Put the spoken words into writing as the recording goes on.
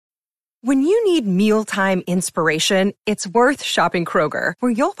When you need mealtime inspiration, it's worth shopping Kroger,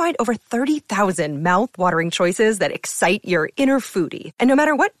 where you'll find over 30,000 mouth-watering choices that excite your inner foodie. And no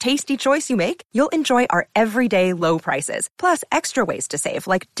matter what tasty choice you make, you'll enjoy our everyday low prices, plus extra ways to save,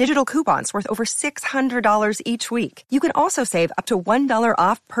 like digital coupons worth over $600 each week. You can also save up to $1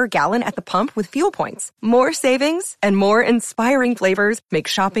 off per gallon at the pump with fuel points. More savings and more inspiring flavors make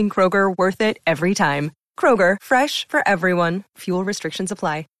shopping Kroger worth it every time. Kroger, fresh for everyone. Fuel restrictions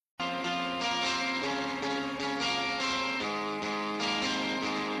apply.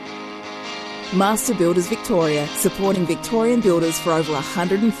 Master Builders Victoria, supporting Victorian builders for over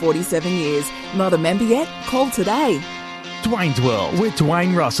 147 years. Not a member yet? Call today. Dwayne's World with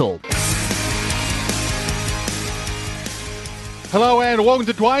Dwayne Russell. Hello and welcome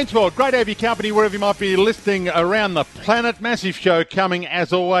to Dwayne's World. Great to have your company wherever you might be listening around the planet. Massive show coming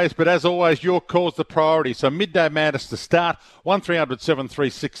as always, but as always, your call's the priority. So Midday Madness to start, 1300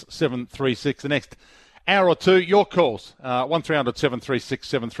 736 736. The next hour or two, your calls, 1300 736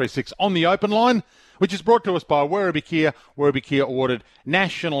 736 on the open line, which is brought to us by Werribee Kia. Werribee Kia awarded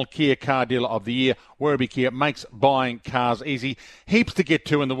National Kia Car Dealer of the Year. Werribee Kia makes buying cars easy. Heaps to get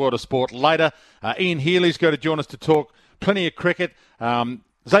to in the world of sport later. Ian Healy's going to join us to talk plenty of cricket.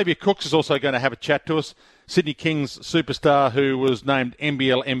 Xavier Cooks is also going to have a chat to us. Sydney Kings superstar who was named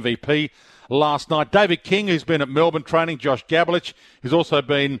NBL MVP last night. David King, who's been at Melbourne training. Josh Gabelich, who's also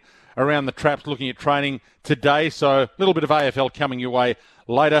been around the traps looking at training today. So a little bit of AFL coming your way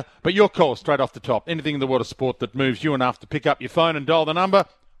later. But your call straight off the top. Anything in the world of sport that moves you enough to pick up your phone and dial the number,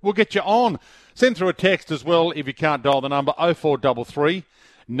 we'll get you on. Send through a text as well if you can't dial the number, 0433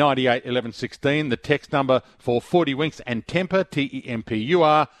 98 11 16. The text number for 40 Winks and Tempur,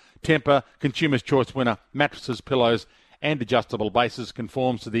 T-E-M-P-U-R. Tempur, Consumer's Choice winner, mattresses, pillows and adjustable bases,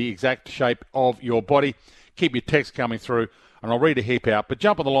 conforms to the exact shape of your body. Keep your text coming through and I'll read a heap out. But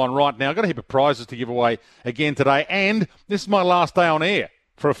jump on the line right now. I've got a heap of prizes to give away again today. And this is my last day on air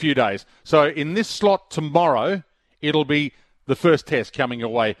for a few days. So in this slot tomorrow, it'll be the first test coming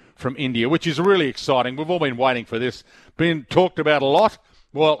away from India, which is really exciting. We've all been waiting for this. Been talked about a lot.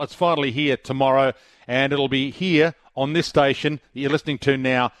 Well, it's finally here tomorrow. And it'll be here on this station that you're listening to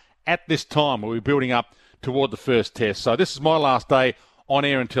now at this time. We'll be building up toward the first test. So this is my last day on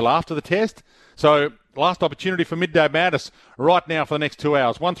air until after the test. So last opportunity for Midday Madness right now for the next 2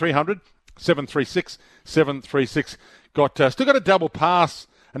 hours. 1300 736 736. Still got a double pass,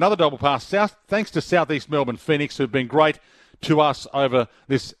 another double pass, thanks to Southeast Melbourne Phoenix, who've been great to us over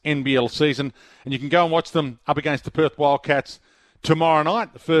this NBL season. And you can go and watch them up against the Perth Wildcats tomorrow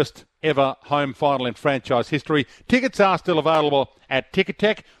night, the first ever home final in franchise history. Tickets are still available at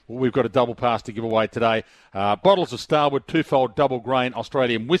Ticketek. Well, we've got a double pass to give away today. Bottles of Starwood two-fold double grain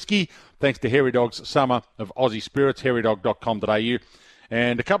Australian whiskey, thanks to Hairy Dog's Summer of Aussie Spirits, hairydog.com.au.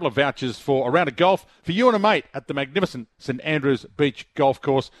 And a couple of vouchers for a round of golf for you and a mate at the magnificent St Andrews Beach Golf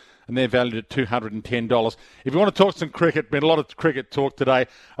Course, and they're valued at $210. If you want to talk some cricket, been a lot of cricket talk today,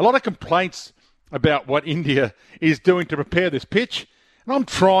 a lot of complaints about what India is doing to prepare this pitch. And I'm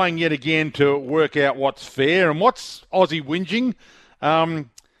trying yet again to work out what's fair and what's Aussie whinging.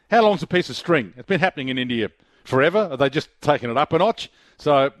 How long's a piece of string? It's been happening in India forever. Are they just taking it up a notch?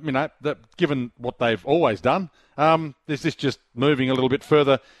 So, given what they've always done, is this just moving a little bit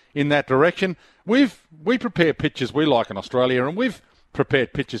further in that direction? We prepare pitches we like in Australia, and we've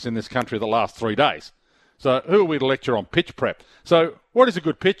prepared pitches in this country the last 3 days. So who are we to lecture on pitch prep? So what is a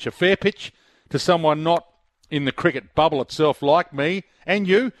good pitch, a fair pitch to someone not in the cricket bubble itself like me and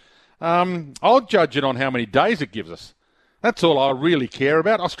you? I'll judge it on how many days it gives us. That's all I really care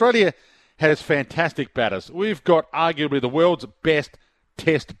about. Australia has fantastic batters. We've got arguably the world's best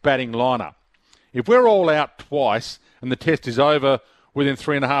test batting lineup. If we're all out twice and the test is over within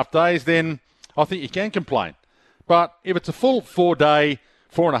 3.5 days, then I think you can complain. But if it's a full 4-day,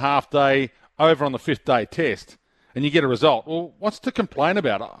 4.5 day, over on the 5th day test, and you get a result, well, what's to complain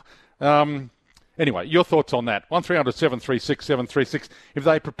about? Anyway, your thoughts on that. 1300 736 736. If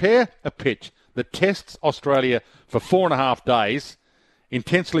they prepare a pitch that tests Australia for 4.5 days,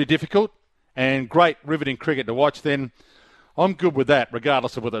 intensely difficult and great riveting cricket to watch, then I'm good with that,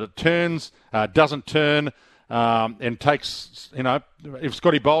 regardless of whether it turns, doesn't turn, and takes, if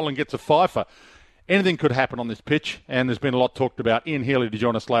Scotty Boland gets a fifer. Anything could happen on this pitch, and there's been a lot talked about. Ian Healy to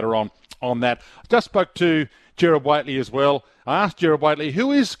join us later on that. I just spoke to Gerard Whateley as well. I asked Gerard Whateley,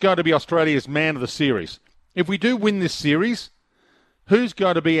 who is going to be Australia's man of the series? If we do win this series, who's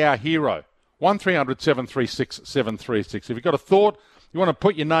going to be our hero? 1300 736 736. If you've got a thought, you want to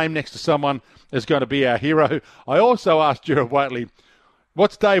put your name next to someone that's going to be our hero. I also asked Gerard Whateley,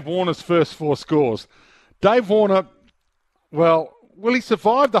 what's Dave Warner's first 4 scores? Dave Warner, well, will he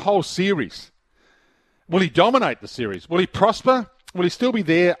survive the whole series? Will he dominate the series? Will he prosper? Will he still be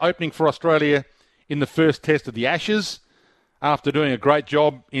there opening for Australia in the first test of the Ashes after doing a great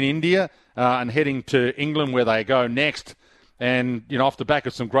job in India and heading to England where they go next and, off the back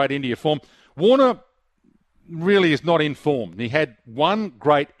of some great India form? Warner really is not in form. He had one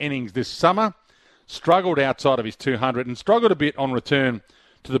great innings this summer, struggled outside of his 200 and struggled a bit on return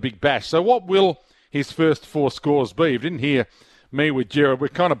to the Big Bash. So what will his first four scores be? If you didn't hear me with Gerard, we're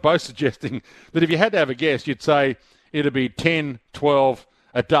kind of both suggesting that if you had to have a guess, you'd say it'd be 10, 12,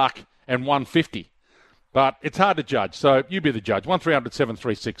 a duck and 150. But it's hard to judge, so you be the judge. 1300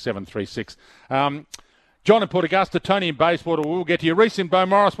 736 736. John in Port Augusta, Tony in Bayswater, we'll get to you. Reece in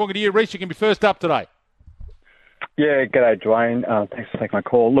Beaumaris, welcome to you. Reece, you can be first up today. Yeah, g'day, Dwayne. Thanks for taking my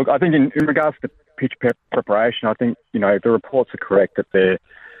call. Look, I think in regards to pitch preparation, I think, the reports are correct that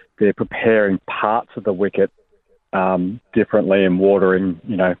they're preparing parts of the wicket differently and watering,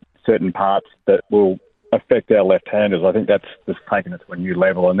 certain parts that will affect our left-handers. I think that's just taken it to a new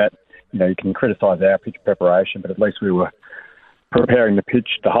level, and that, you can criticise our pitch preparation, but at least we were preparing the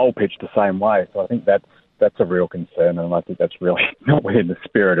whole pitch the same way. So I think that's a real concern, and I think that's really not within the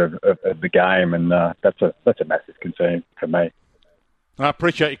spirit of the game, and that's a massive concern for me. I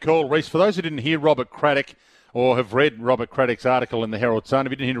appreciate your call, Reece. For those who didn't hear Robert Craddock or have read Robert Craddock's article in the Herald Sun,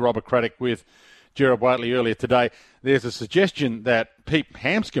 if you didn't hear Robert Craddock with Gerard Whateley earlier today, there's a suggestion that Pete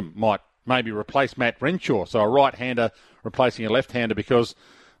Hanscom might maybe replace Matt Renshaw, so a right-hander replacing a left-hander because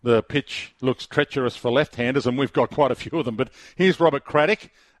the pitch looks treacherous for left-handers, and we've got quite a few of them. But here's Robert Craddock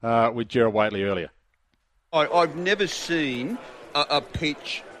with Gerard Whateley earlier. I've never seen a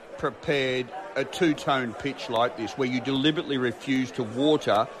pitch prepared, a two-tone pitch like this, where you deliberately refuse to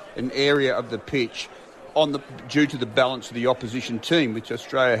water an area of the pitch due to the balance of the opposition team, with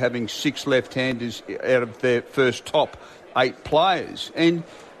Australia having 6 left-handers out of their first top 8 players. And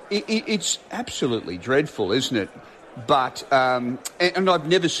it's absolutely dreadful, isn't it? But and I've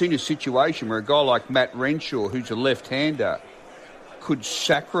never seen a situation where a guy like Matt Renshaw, who's a left-hander, could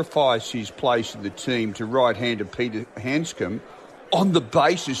sacrifice his place in the team to right-hander Peter Hanscom on the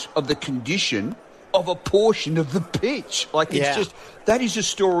basis of the condition of a portion of the pitch. That is a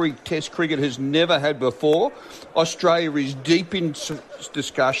story Test cricket has never had before. Australia is deep in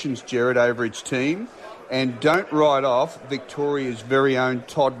discussions, Gerard, over its team. And don't write off Victoria's very own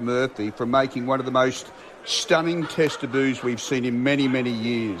Todd Murphy for making one of the most stunning Test debuts we've seen in many, many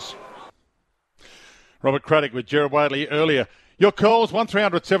years. Robert Craddock with Gerard Whateley earlier. Your calls,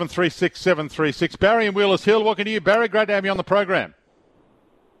 1300 736 736. Barry and Wheelers Hill, welcome to you. Barry, great to have you on the program.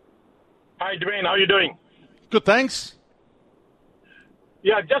 Hi, Dwayne. How are you doing? Good, thanks.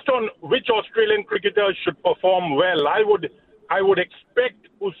 Yeah, just on which Australian cricketers should perform well, I would expect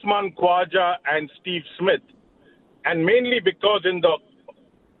Usman Khawaja and Steve Smith, and mainly because in the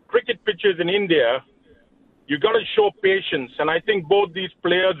cricket pitches in India, you got to show patience, and I think both these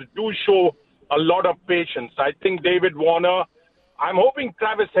players do show a lot of patience. I think David Warner, I'm hoping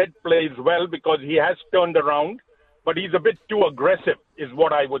Travis Head plays well because he has turned around, but he's a bit too aggressive, is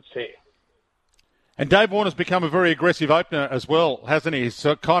what I would say. And Dave Warner's become a very aggressive opener as well, hasn't he? He's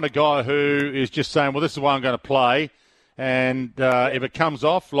the kind of guy who is just saying, well, this is why I'm going to play. And if it comes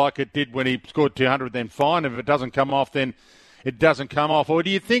off like it did when he scored 200, then fine. If it doesn't come off, then it doesn't come off. Or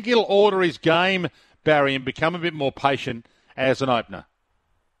do you think he'll order his game, Barry, and become a bit more patient as an opener?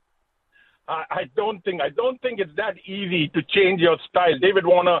 I don't think it's that easy to change your style. David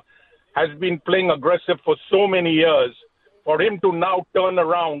Warner has been playing aggressive for so many years. For him to now turn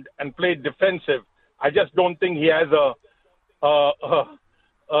around and play defensive, I just don't think he has a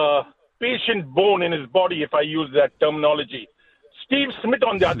patient bone in his body, if I use that terminology. Steve Smith,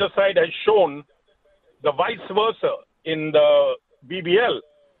 on the other side, has shown the vice versa in the BBL,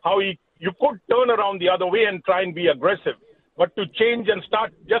 how you could turn around the other way and try and be aggressive. But to change and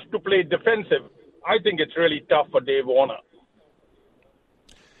start just to play defensive, I think it's really tough for Dave Warner.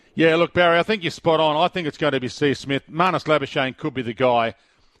 Yeah, look, Barry, I think you're spot on. I think it's going to be Steve Smith. Marnus Labuschagne could be the guy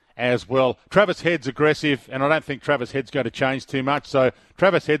as well. Travis Head's aggressive, and I don't think Travis Head's going to change too much. So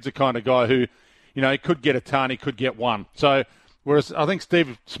Travis Head's the kind of guy who, he could get a ton, he could get one. So whereas I think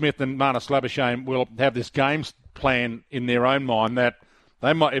Steve Smith and Marnus Labuschagne will have this game plan in their own mind that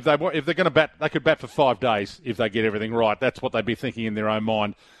they might, if they're going to bat, they could bat for 5 days if they get everything right. That's what they'd be thinking in their own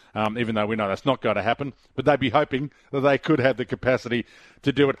mind. Even though we know that's not going to happen. But they'd be hoping that they could have the capacity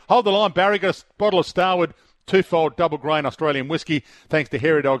to do it. Hold the line, Barry. Got a bottle of Starward twofold double grain Australian whiskey thanks to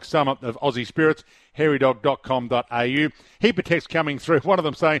Hairy Dog Summit of Aussie Spirits, hairydog.com.au. Heap of texts coming through. One of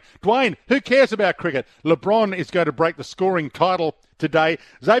them saying, Dwayne, who cares about cricket? LeBron is going to break the scoring title today.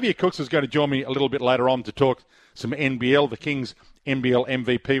 Xavier Cooks is going to join me a little bit later on to talk some NBL. The Kings NBL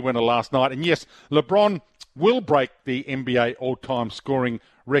MVP winner last night. And yes, LeBron will break the NBA all-time scoring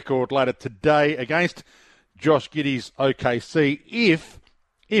record later today against Josh Giddey's OKC if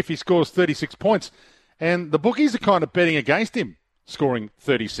he scores 36 points. And the bookies are kind of betting against him scoring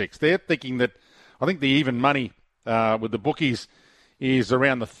 36. They're thinking that, I think the even money with the bookies is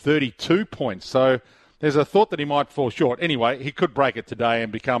around the 32 points. So there's a thought that he might fall short. Anyway, he could break it today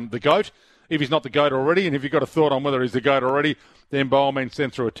and become the GOAT if he's not the GOAT already. And if you've got a thought on whether he's the GOAT already, then by all means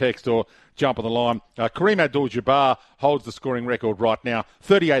send through a text or jump on the line. Kareem Abdul-Jabbar holds the scoring record right now,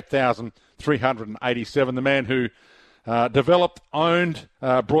 38,387. The man who developed, owned,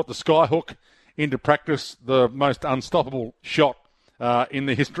 brought the skyhook into practice, the most unstoppable shot in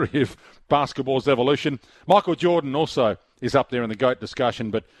the history of basketball's evolution. Michael Jordan also is up there in the GOAT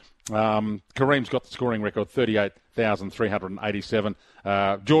discussion, but Kareem's got the scoring record, 38,387.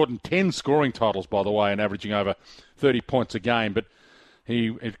 Jordan, 10 scoring titles, by the way, and averaging over 30 points a game, but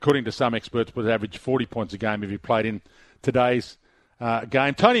he, according to some experts, would average 40 points a game if he played in today's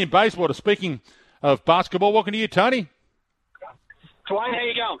game. Tony in Bayswater, speaking of basketball, welcome to you, Tony. Dwayne, how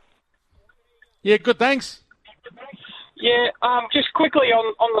you going? Yeah, good, thanks. Yeah, just quickly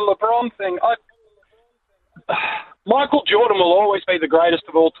on the LeBron thing. Michael Jordan will always be the greatest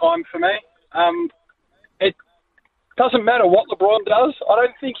of all time for me. It doesn't matter what LeBron does. I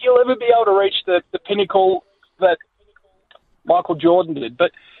don't think he'll ever be able to reach the pinnacle that Michael Jordan did.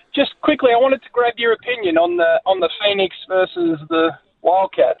 But just quickly, I wanted to grab your opinion on the Phoenix versus the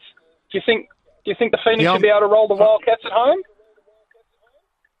Wildcats. Do you think the Phoenix will be able to roll the Wildcats at home?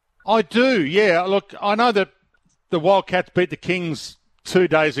 I do, yeah. Look, I know that the Wildcats beat the Kings 2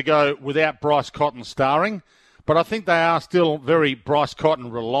 days ago without Bryce Cotton starring, but I think they are still very Bryce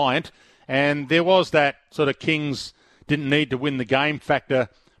Cotton reliant, and there was that sort of Kings didn't need to win the game factor,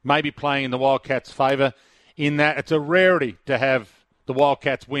 maybe playing in the Wildcats' favour, in that it's a rarity to have the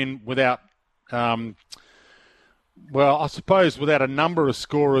Wildcats win without, I suppose without a number of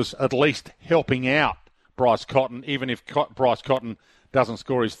scorers at least helping out Bryce Cotton, even if Bryce Cotton doesn't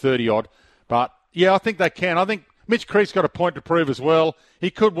score his 30-odd. But, yeah, I think they can. I think Mitch Creek's got a point to prove as well. He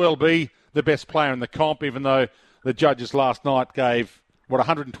could well be the best player in the comp, even though the judges last night gave,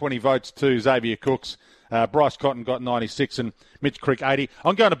 120 votes to Xavier Cooks. Bryce Cotton got 96 and Mitch Creek 80.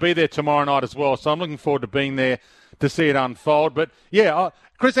 I'm going to be there tomorrow night as well, so I'm looking forward to being there to see it unfold. But, yeah,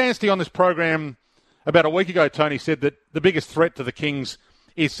 Chris Anstey on this program about a week ago, Tony, said that the biggest threat to the Kings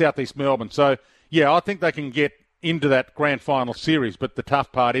is South East Melbourne. So, yeah, I think they can get into that grand final series, but the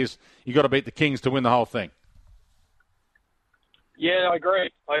tough part is you've got to beat the Kings to win the whole thing. Yeah, I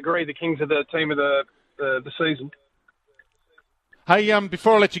agree. The Kings are the team of the season. Hey,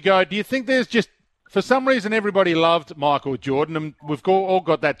 before I let you go, do you think there's just, for some reason, everybody loved Michael Jordan, and we've all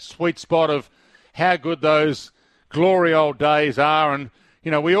got that sweet spot of how good those glory old days are, and, you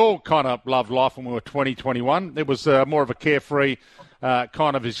know, we all kind of loved life when we were 20, 21. It was more of a carefree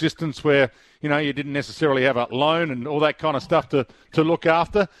kind of existence where, you know, you didn't necessarily have a loan and all that kind of stuff to look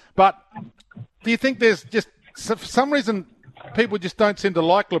after. But do you think there's just, for some reason, people just don't seem to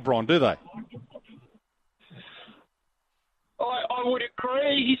like LeBron, do they? I would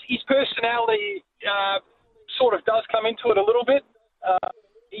agree. His personality sort of does come into it a little bit.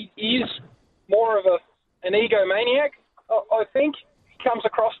 He is more of an egomaniac, I think. He comes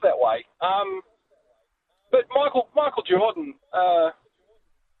across that way. But Michael Jordan,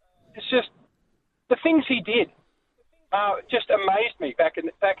 it's just the things he did just amazed me back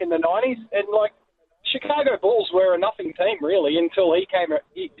in the 90s. And like, Chicago Bulls were a nothing team really until he came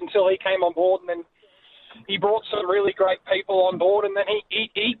on board, and then he brought some really great people on board, and then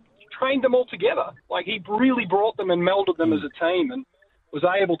he trained them all together. Like, he really brought them and melded them as a team, and was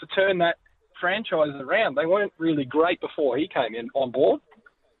able to turn that franchise around. They weren't really great before he came in on board.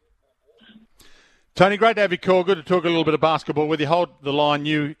 Tony, great to have you call. Good to talk a little bit of basketball with you. Hold the line.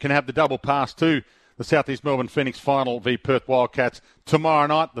 You can have the double pass to the South East Melbourne Phoenix final v Perth Wildcats tomorrow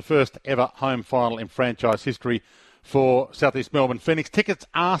night, the first ever home final in franchise history for South East Melbourne Phoenix. Tickets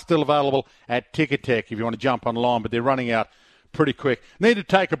are still available at Ticketek if you want to jump online, but they're running out pretty quick. Need to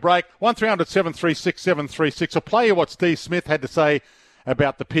take a break. 1300 736 736. I'll play you what Steve Smith had to say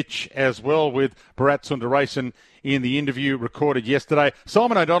about the pitch as well, with Bharat Sundaresan in the interview recorded yesterday.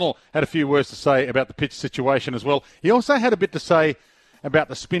 Simon O'Donnell had a few words to say about the pitch situation as well. He also had a bit to say about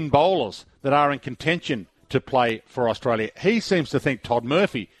the spin bowlers that are in contention to play for Australia. He seems to think Todd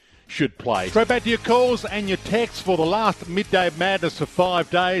Murphy should play. Straight back to your calls and your texts for the last Midday Madness for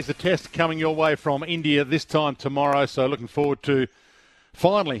 5 days. The test coming your way from India this time tomorrow, so looking forward to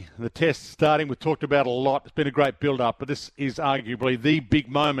finally the test starting. We've talked about it a lot. It's been a great build-up, but this is arguably the big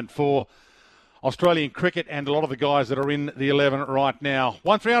moment for Australian cricket and a lot of the guys that are in the 11 right now.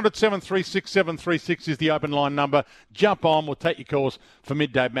 1300 736 736 is the open line number. Jump on. We'll take your calls for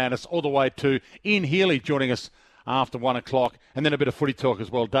Midday Madness all the way to Ian Healy joining us after 1 o'clock. And then a bit of footy talk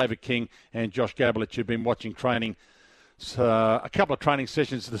as well. David King and Josh Gabelich, who've been watching training. A couple of training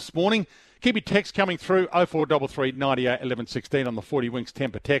sessions this morning. Keep your text coming through 0433 98 11 16 on the 40 Winks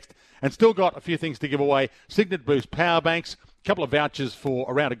Temper text. And still got a few things to give away. Signet Boost power banks, a couple of vouchers for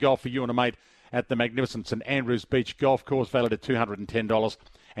a round of golf for you and a mate at the magnificent St Andrews Beach Golf Course, valued at $210.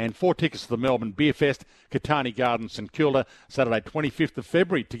 And 4 tickets to the Melbourne Beer Fest, Catani Gardens, St Kilda, Saturday 25th of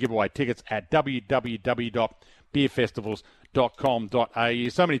February. To give away tickets at www.beerfestivals.com.au.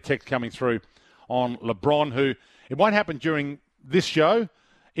 So many texts coming through on LeBron, who it won't happen during this show.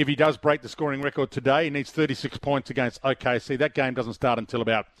 If he does break the scoring record today, he needs 36 points against OKC. That game doesn't start until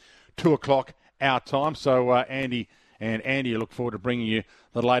about 2 o'clock our time. So Andy, I look forward to bringing you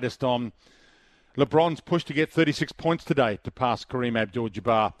the latest on LeBron's push to get 36 points today to pass Kareem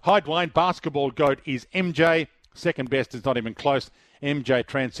Abdul-Jabbar. Hi, Dwayne. Basketball GOAT is MJ. Second best is not even close. MJ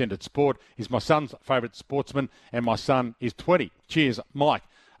transcended sport. He's my son's favourite sportsman, and my son is 20. Cheers, Mike.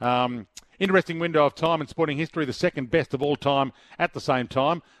 Interesting window of time in sporting history. The second best of all time at the same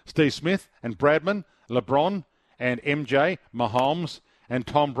time. Steve Smith and Bradman, LeBron and MJ, Mahomes and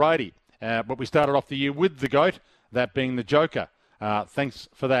Tom Brady. But we started off the year with the GOAT, that being the Joker. Thanks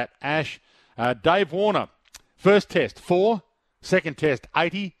for that, Ash. Dave Warner, first test 4, second test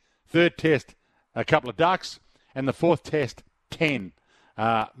 80, third test a couple of ducks, and the fourth test 10.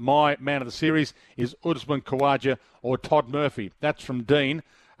 My man of the series is Usman Khawaja or Todd Murphy. That's from Dean.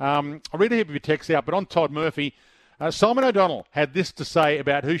 I'll read a heap of your texts out, but on Todd Murphy, Simon O'Donnell had this to say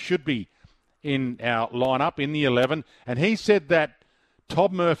about who should be in our lineup in the 11, and he said that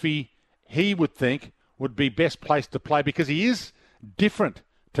Todd Murphy, he would think, would be best placed to play because he is different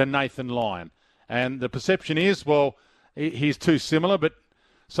to Nathan Lyon. And the perception is, well, he's too similar, but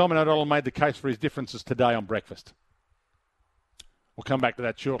Simon O'Donnell made the case for his differences today on breakfast. We'll come back to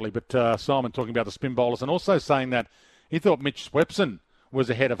that shortly, but Simon talking about the spin bowlers and also saying that he thought Mitch Swepson was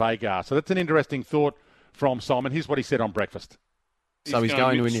ahead of Agar. So that's an interesting thought from Simon. Here's what he said on breakfast. So he's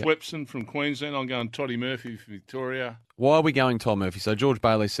going to Mitch Swepson from Queensland. I'm going Toddy Murphy from Victoria. Why are we going Todd Murphy? So George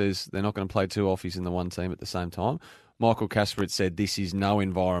Bailey says they're not going to play two offies in the one team at the same time. Michael Kasparit said this is no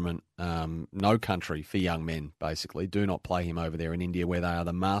environment, no country for young men, basically. Do not play him over there in India where they are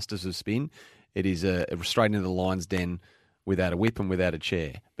the masters of spin. It is straight into the lion's den without a whip and without a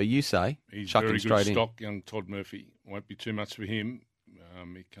chair. But you say, he's chuck him straight in. He's very good stock, young Todd Murphy. Won't be too much for him.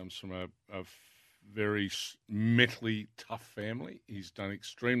 He comes from a very mentally tough family. He's done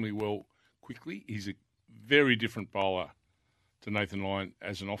extremely well quickly. He's a very different bowler to Nathan Lyon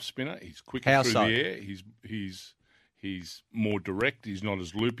as an off spinner. He's quicker through the air. He's more direct. He's not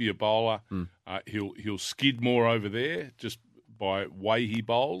as loopy a bowler. He'll skid more over there just by way he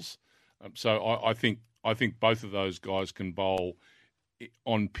bowls. So I think both of those guys can bowl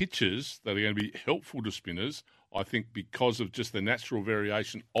on pitches that are going to be helpful to spinners. I think because of just the natural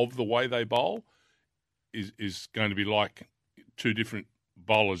variation of the way they bowl is going to be like two different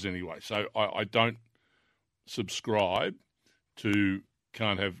bowlers anyway. So I don't subscribe to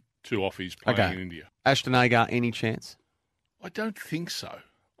can't have two offies playing in India. Ashton Agar, any chance? I don't think so.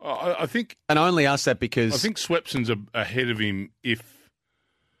 I think... And I only ask that because... I think Swepson's ahead of him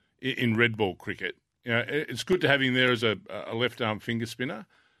in red ball cricket. You know, it's good to have him there as a left-arm finger spinner.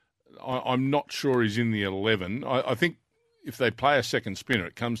 I'm not sure he's in the 11. I think if they play a second spinner,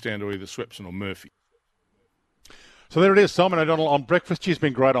 it comes down to either Swepson or Murphy. So there it is, Simon O'Donnell on breakfast. She's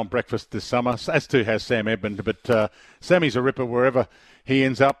been great on breakfast this summer, as too has Sam Edmund. But Sammy's a ripper wherever he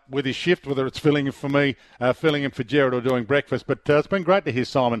ends up with his shift, whether it's filling in for me, filling in for Jared, or doing breakfast. But it's been great to hear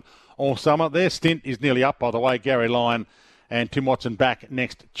Simon all summer. Their stint is nearly up, by the way. Gary Lyon and Tim Watson back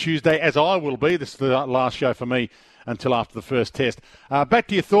next Tuesday, as I will be. This is the last show for me until after the first test. Back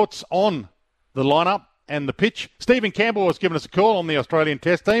to your thoughts on the lineup and the pitch. Stephen Campbell has given us a call on the Australian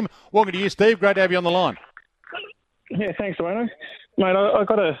Test team. Welcome to you, Steve. Great to have you on the line. Yeah, thanks, Reno. Mate, I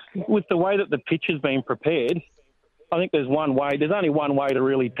got to, with the way that the pitch has been prepared, I think there's only one way to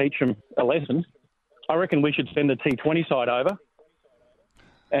really teach them a lesson. I reckon we should send the T20 side over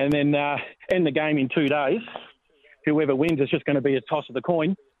and then end the game in 2 days. Whoever wins, it's just going to be a toss of the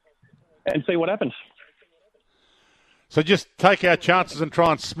coin and see what happens. So just take our chances and try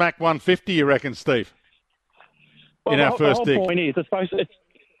and smack 150, you reckon, Steve? Well, in our first dig. The whole point is, it's supposed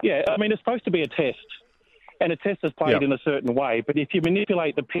to be a test. And a test is played in a certain way. But if you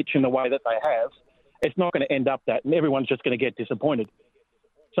manipulate the pitch in the way that they have, it's not going to end up that, and everyone's just going to get disappointed.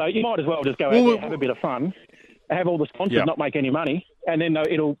 So you might as well just go out there, have a bit of fun, have all the sponsors not make any money, and then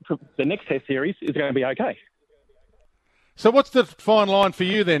the next Test series is going to be okay. So what's the fine line for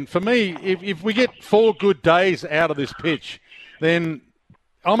you then? For me, if we get 4 good days out of this pitch, then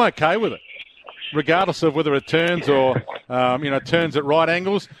I'm okay with it, regardless of whether it turns or turns at right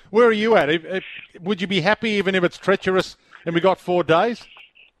angles. Where are you at? Would you be happy even if it's treacherous and we got 4 days?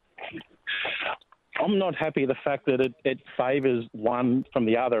 I'm not happy the fact that it favours one from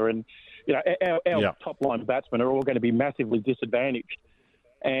the other, and our top line batsmen are all going to be massively disadvantaged.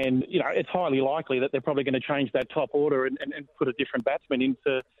 And, it's highly likely that they're probably going to change that top order and put a different batsman in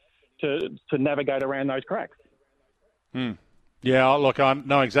to navigate around those cracks. Yeah, look, I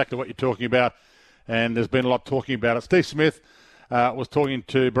know exactly what you're talking about, and there's been a lot talking about it. Steve Smith was talking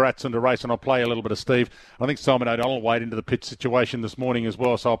to Baratsunda Race, and I'll play a little bit of Steve. I think Simon O'Donnell weighed into the pitch situation this morning as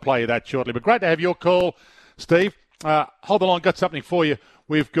well, so I'll play you that shortly. But great to have your call, Steve. Hold the line, got something for you.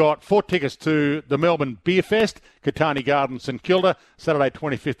 We've got 4 tickets to the Melbourne Beer Fest, Catani Gardens, St Kilda, Saturday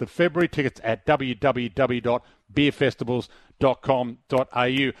 25th of February. Tickets at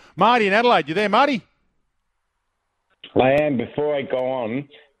www.beerfestivals.com.au. Marty in Adelaide, you there, Marty? I am. Before I go on,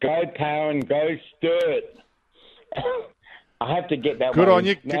 go Power, go Sturt. I have to get that Good one. on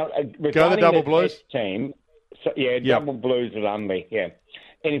you. Now, go the Double Blues. Team, Double Blues at Unley,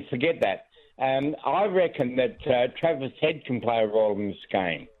 And forget that. I reckon that Travis Head can play a role in this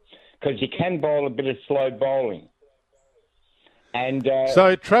game because he can bowl a bit of slow bowling. And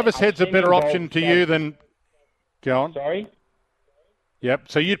so Travis Head's a better option to you than... Go on. Sorry? Yep.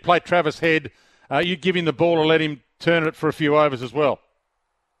 So you'd play Travis Head. You'd give him the ball and let him turn it for a few overs as well.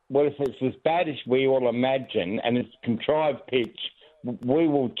 Well, if it's as bad as we all imagine and it's contrived pitch, we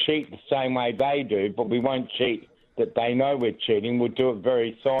will cheat the same way they do, but we won't cheat that they know we're cheating. We'll do it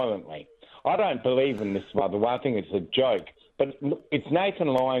very silently. I don't believe in this, by the way. I think it's a joke. But it's Nathan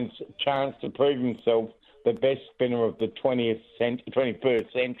Lyon's chance to prove himself the best spinner of the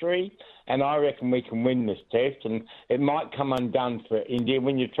 21st century, and I reckon we can win this test. And it might come undone for India.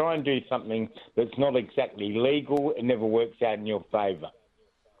 When you try and do something that's not exactly legal, it never works out in your favour.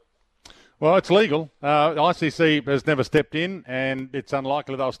 Well, it's legal. ICC has never stepped in, and it's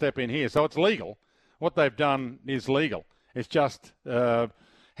unlikely they'll step in here. So it's legal. What they've done is legal. It's just...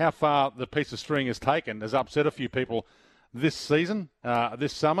 how far the piece of string is taken has upset a few people this season,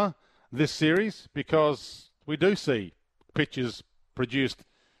 this summer, this series, because we do see pitches produced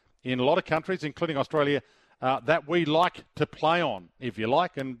in a lot of countries, including Australia, that we like to play on, if you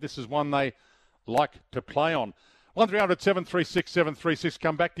like, and this is one they like to play on. 1300 736 736.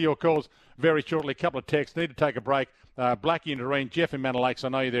 Come back to your calls very shortly. A couple of texts. Need to take a break. Blackie and Doreen, Jeff in Manor Lakes, I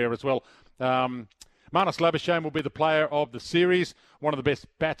know you're there as well. Marnus Labuschagne will be the player of the series, one of the best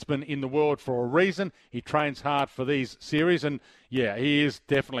batsmen in the world for a reason. He trains hard for these series, and, yeah, he is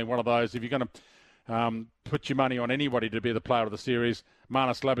definitely one of those. If you're going to put your money on anybody to be the player of the series,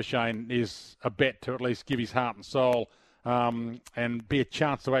 Marnus Labuschagne is a bet to at least give his heart and soul and be a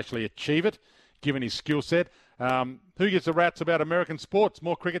chance to actually achieve it, given his skill set. Who gives a rat's about American sports?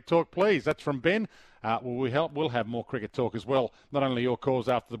 More cricket talk, please. That's from Ben. We'll have more cricket talk as well. Not only your calls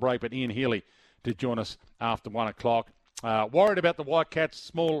after the break, but Ian Healy to join us after 1 o'clock. Worried about the Whitecats'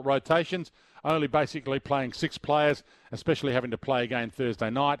 small rotations, only basically playing 6 players, especially having to play again Thursday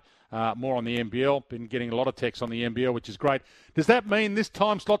night. More on the NBL. Been getting a lot of texts on the NBL, which is great. Does that mean this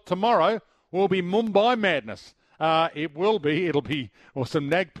time slot tomorrow will be Mumbai madness? It will be. It'll be some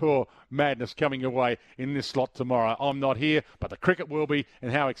Nagpur madness coming your way in this slot tomorrow. I'm not here, but the cricket will be,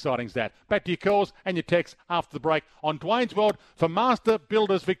 and how exciting is that? Back to your calls and your texts after the break on Dwayne's World for Master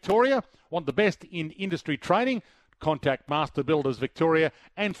Builders Victoria. Want the best in industry training? Contact Master Builders Victoria.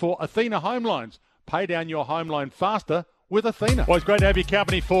 And for Athena Home Loans, pay down your home loan faster with Athena. Well, it's great to have your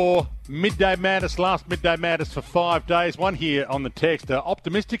company for Midday Madness, last Midday Madness for 5 days. One here on the text.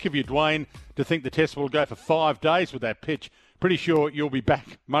 Optimistic of you, Dwayne, to think the test will go for 5 days with that pitch. Pretty sure you'll be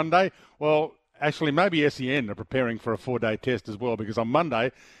back Monday. Well, actually, maybe SEN are preparing for a 4-day test as well, because on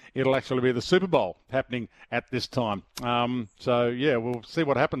Monday it'll actually be the Super Bowl happening at this time. So, yeah, we'll see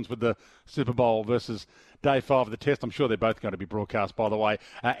what happens with the Super Bowl versus Day 5 of the test. I'm sure they're both going to be broadcast, by the way.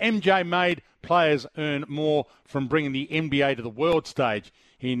 MJ made players earn more from bringing the NBA to the world stage.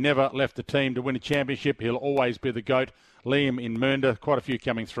 He never left the team to win a championship. He'll always be the GOAT. Liam in Mernda, quite a few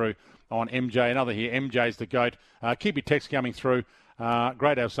coming through on MJ. Another here, MJ's the GOAT. Keep your text coming through.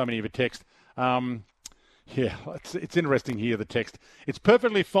 Great to have so many of your text. Yeah, it's interesting here, the text. It's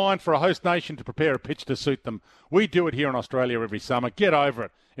perfectly fine for a host nation to prepare a pitch to suit them. We do it here in Australia every summer. Get over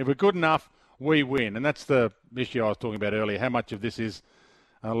it. If we're good enough, we win. And that's the issue I was talking about earlier. How much of this is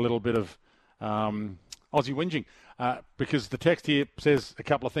a little bit of Aussie whinging, because the text here says a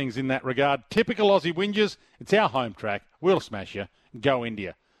couple of things in that regard. Typical Aussie whingers, it's our home track. We'll smash you. Go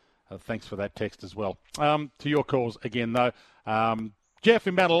India. Thanks for that text as well. To your calls again, though. Jeff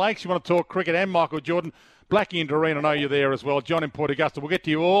in Battle Lakes, you want to talk cricket, and Michael Jordan. Blackie in Doreen, I know you're there as well. John in Port Augusta. We'll get to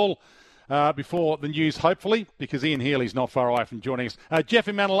you all before the news, hopefully, because Ian Healy's not far away from joining us. Jeff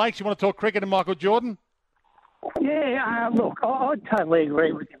in Manor Lakes, you want to talk cricket and Michael Jordan? Yeah, look, I totally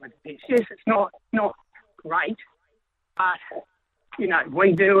agree with you with this. Yes, it's not great, but,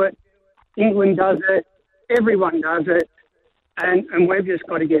 we do it. England does it. Everyone does it. And we've just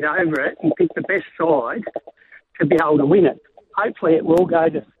got to get over it and pick the best side to be able to win it. Hopefully it will go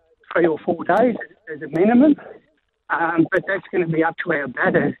to 3 or 4 days as a minimum, but that's going to be up to our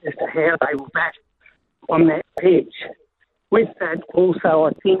batters as to how they will bat on that pitch. With that, also,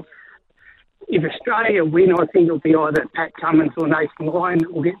 I think if Australia win, I think it'll be either Pat Cummins or Nathan Lyon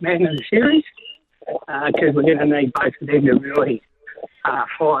that will get man of the series, because we're going to need both of them to really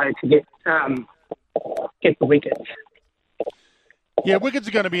fire to get the wickets. Yeah, wickets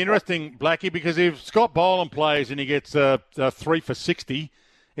are going to be interesting, Blackie, because if Scott Boland plays and he gets 3 for 60,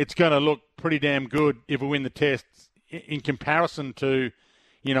 it's going to look pretty damn good if we win the test in comparison to,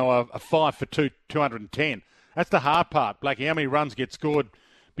 a 5 for 210. That's the hard part, Blackie. How many runs get scored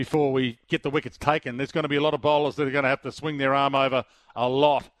before we get the wickets taken? There's going to be a lot of bowlers that are going to have to swing their arm over a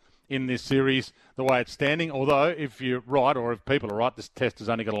lot in this series, the way it's standing. Although, if you're right, or if people are right, this test is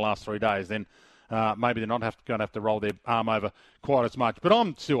only going to last 3 days, then maybe they're not going to have to roll their arm over quite as much. But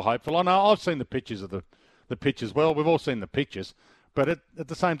I'm still hopeful. I know I've seen the pictures of the pitches. Well, we've all seen the pictures. But at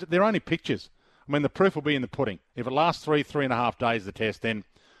the same time, they're only pictures. I mean, the proof will be in the pudding. If it lasts 3.5 days, the test, then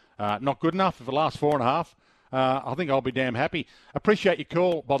not good enough. If it lasts 4.5, I think I'll be damn happy. Appreciate your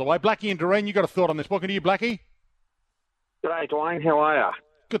call, by the way. Blackie and Doreen, you got a thought on this. Welcome to you, Blackie. G'day, Dwayne. How are you?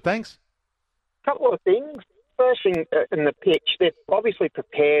 Good, thanks. Couple of things. First thing, in the pitch, they've obviously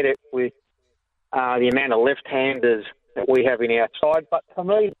prepared it with the amount of left-handers that we have in our side. But for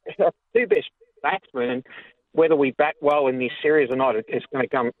me, the two best batsmen, and whether we bat well in this series or not, it's going to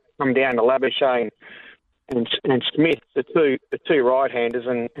come down to Labuschagne and Smith, the two right-handers.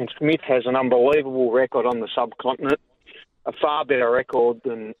 And Smith has an unbelievable record on the subcontinent, a far better record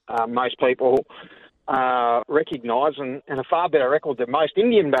than most people recognise, and a far better record than most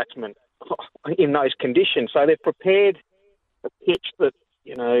Indian batsmen in those conditions. So they've prepared a pitch that,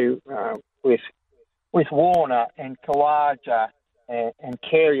 with Warner and Khawaja and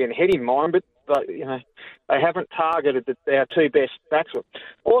Carey and Head in mind, but they haven't targeted our two best batsmen.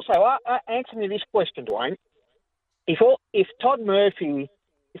 Also, answer me this question, Dwayne. If Todd Murphy,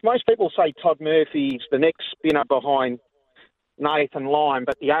 if most people say Todd Murphy's the next spinner behind Nathan Lyon,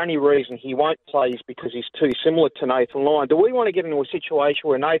 but the only reason he won't play is because he's too similar to Nathan Lyon, do we want to get into a situation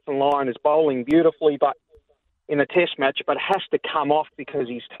where Nathan Lyon is bowling beautifully but in a test match, but has to come off because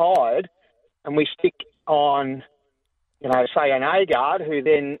he's tired, and we stick on, say an Agard, who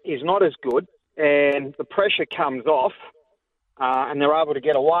then is not as good, and the pressure comes off, and they're able to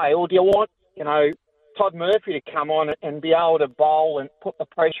get away? Or do you want, Todd Murphy to come on and be able to bowl and put the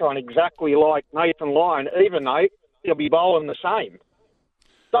pressure on exactly like Nathan Lyon, even though he'll be bowling the same?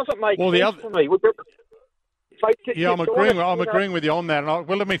 Doesn't make sense to me. Yeah, I'm agreeing with you on that. And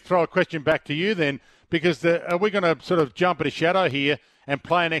let me throw a question back to you then, because are we going to sort of jump at a shadow here and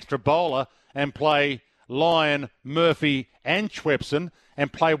play an extra bowler and play Lyon, Murphy and Schwepson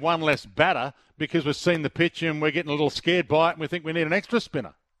and play one less batter because we've seen the pitch and we're getting a little scared by it and we think we need an extra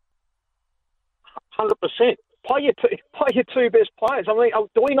spinner? 100%. Play your two best players. I mean,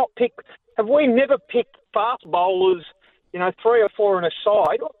 have we never picked fast bowlers, 3 or 4 in a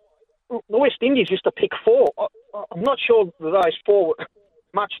side? The West Indies used to pick 4. I'm not sure those 4 were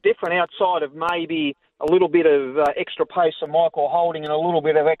much different outside of maybe a little bit of extra pace from Michael Holding and a little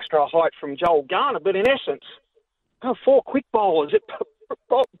bit of extra height from Joel Garner. But in essence, 4 quick bowlers,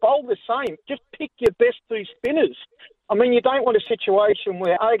 bowl the same. Just pick your best 2 spinners. I mean, you don't want a situation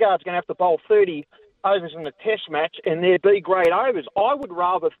where Agard's going to have to bowl 30 overs in the test match and they're B-grade overs. I would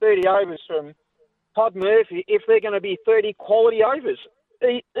rather 30 overs from Todd Murphy if they're going to be 30 quality overs,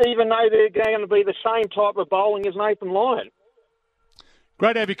 even though they're going to be the same type of bowling as Nathan Lyon.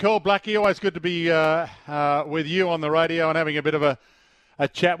 Great to have you call, Blackie. Always good to be with you on the radio and having a bit of a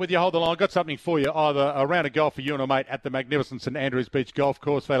chat with you. Hold the line. I've got something for you, either a round of golf for you and a mate at the magnificent St Andrews Beach Golf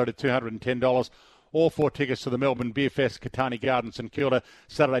Course, valued at $210, or 4 tickets to the Melbourne Beer Fest, Catani Gardens, St Kilda,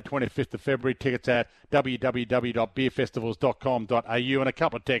 Saturday 25th of February. Tickets at www.beerfestivals.com.au, and a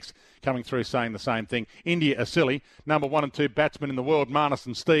couple of texts coming through saying the same thing. India are silly. Number 1 and 2 batsmen in the world, Marnus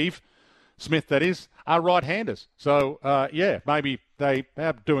and Steve Smith, that is, are right-handers. So, maybe they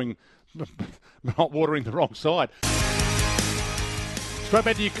are doing not watering the wrong side. Straight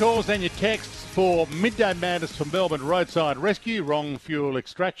back to your calls and your texts for Midday Madness from Melbourne Roadside Rescue. Wrong fuel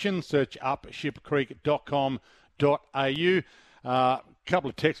extraction. Search up shipcreek.com.au. Couple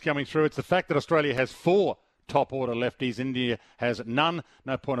of texts coming through. It's the fact that Australia has 4 top-order lefties. India has none.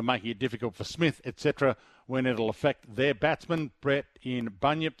 No point of making it difficult for Smith, etc., when it'll affect their batsmen. Brett in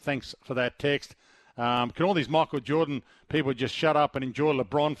Bunyip, thanks for that text. Can all these Michael Jordan people just shut up and enjoy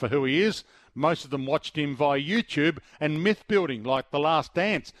LeBron for who he is? Most of them watched him via YouTube and myth-building like The Last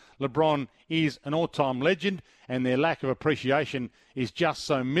Dance. LeBron is an all-time legend, and their lack of appreciation is just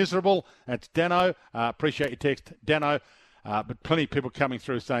so miserable. That's Dano. Appreciate your text, Dano. But plenty of people coming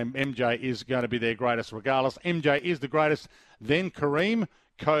through saying MJ is going to be their greatest regardless. MJ is the greatest. Then Kareem,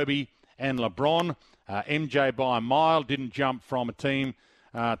 Kobe and LeBron. MJ by a mile, didn't jump from a team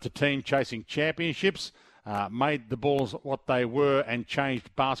to team chasing championships. Made the balls what they were and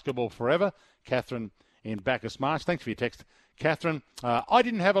changed basketball forever. Catherine in Bacchus Marsh. Thanks for your text, Catherine. I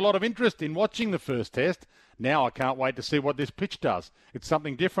didn't have a lot of interest in watching the first test. Now I can't wait to see what this pitch does. It's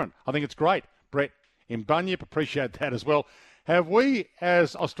something different. I think it's great. Brett in Bunyip, appreciate that as well. Have we,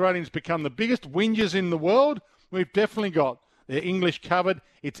 as Australians, become the biggest whingers in the world? We've definitely got the English covered.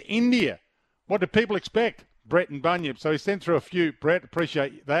 It's India. What do people expect? Brett and Bunyip. So he sent through a few. Brett,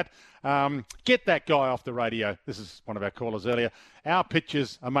 appreciate that. Get that guy off the radio. This is one of our callers earlier. Our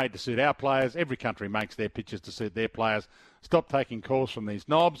pitches are made to suit our players. Every country makes their pitches to suit their players. Stop taking calls from these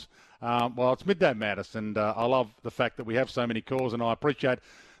knobs. Well, it's Midday Madness, and I love the fact that we have so many calls, and I appreciate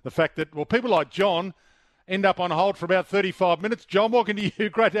the fact that, well, people like John end up on hold for about 35 minutes. John, welcome to you.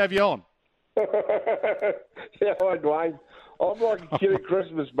 Great to have you on. Yeah, hi, Dwayne. I'm like a kid at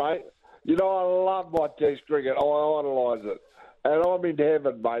Christmas, mate. You know, I love my Test cricket. I idolise it. And I'm in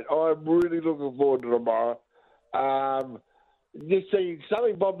heaven, mate. I'm really looking forward to tomorrow. You see,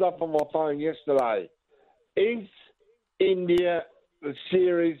 something bobbed up on my phone yesterday. Is India, the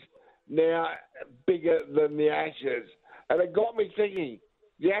series, now bigger than the Ashes? And it got me thinking.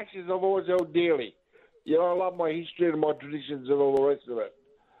 The Ashes I've always held dearly. You know, I love my history and my traditions and all the rest of it.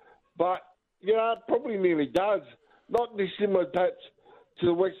 But, you know, it probably nearly does. Not dissimilar to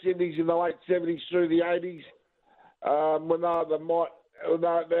the West Indies in the late 70s through the 80s, when they were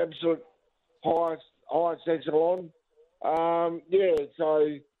the absolute highest echelon. Yeah,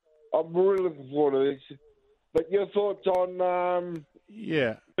 so I'm really looking forward to this. But your thoughts on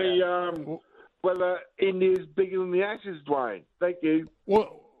whether India's bigger than the Ashes, Dwayne? Thank you.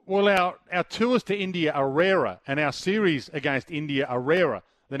 Well, our tours to India are rarer, and our series against India are rarer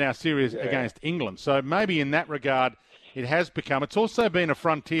than our series against England. So maybe in that regard, it has become. It's also been a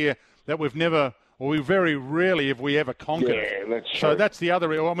frontier that we very rarely have we ever conquered. Yeah, that's true. So that's the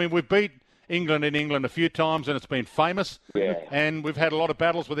other. I mean, we've beat England in England a few times, and it's been famous. Yeah. And we've had a lot of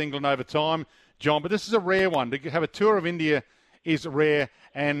battles with England over time, John. But this is a rare one. To have a tour of India is rare,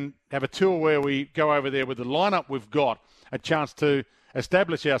 and have a tour where we go over there with the lineup we've got, a chance to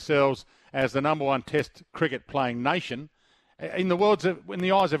establish ourselves as the number one Test cricket playing nation in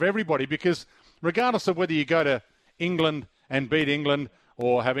the eyes of everybody. Because regardless of whether you go to England and beat England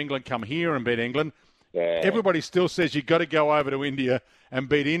or have England come here and beat England, everybody still says you've got to go over to India and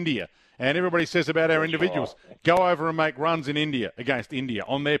beat India. And everybody says about our individuals, go over and make runs in India against India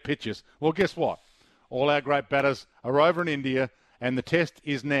on their pitches. Well, guess what? All our great batters are over in India, and the Test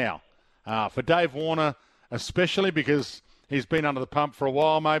is now. For Dave Warner, especially because he's been under the pump for a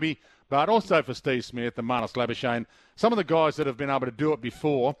while maybe, but also for Steve Smith and Marnus Labuschagne, some of the guys that have been able to do it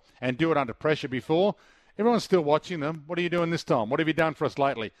before and do it under pressure before, everyone's still watching them. What are you doing this time? What have you done for us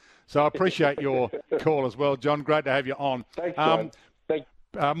lately? So I appreciate your call as well, John. Great to have you on. Thanks, John.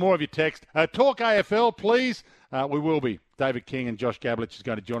 More of your text. Talk AFL, please. We will be. David King and Josh Gablich is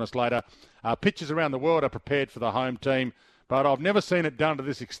going to join us later. Pitches around the world are prepared for the home team, but I've never seen it done to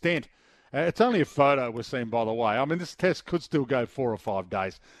this extent. It's only a photo we're seeing, by the way. I mean, this test could still go 4 or 5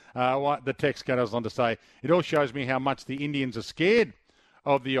 days. The text goes on to say, it all shows me how much the Indians are scared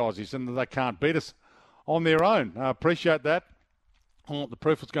of the Aussies and that they can't beat us on their own. I appreciate that. The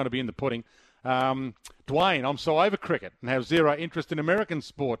proof is going to be in the pudding. Dwayne, I'm so over cricket and have zero interest in American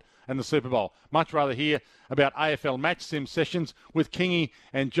sport and the Super Bowl. Much rather hear about AFL match sim sessions with Kingy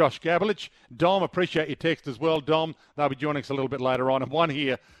and Josh Gablich. Dom, appreciate your text as well. Dom, they'll be joining us a little bit later on. And one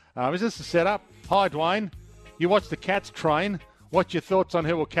here, is this a setup? Hi, Dwayne. You watch the Cats train. What's your thoughts on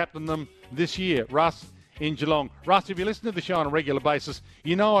who will captain them this year? Russ in Geelong. Russ, if you listen to the show on a regular basis,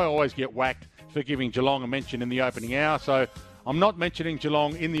 you know I always get whacked for giving Geelong a mention in the opening hour. So I'm not mentioning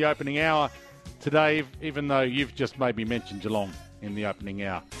Geelong in the opening hour today, even though you've just made me mention Geelong in the opening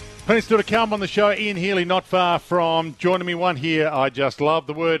hour. Plenty still to come on the show. Ian Healy not far from joining me. One here, I just love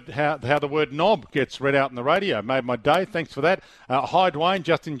the word, how the word knob gets read out in the radio. Made my day. Thanks for that. Hi, Dwayne.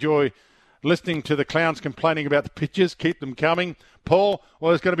 Just enjoy listening to the clowns complaining about the pitches. Keep them coming. Paul, well,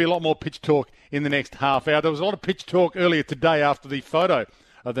 there's going to be a lot more pitch talk in the next half hour. There was a lot of pitch talk earlier today after the photo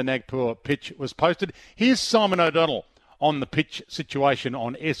of the Nagpur pitch was posted. Here's Simon O'Donnell on the pitch situation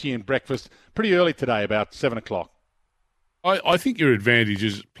on SEN Breakfast pretty early today, about 7 o'clock. I think your advantage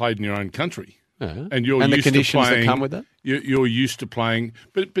is played in your own country, and you're and used the conditions to playing, that come with that. You're used to playing,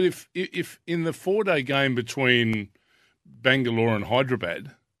 but if in the 4-day game between Bangalore and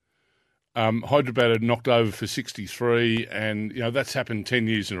Hyderabad, Hyderabad had knocked over for 63, and that's happened 10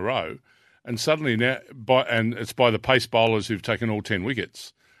 years in a row, and suddenly now it's by the pace bowlers who've taken all 10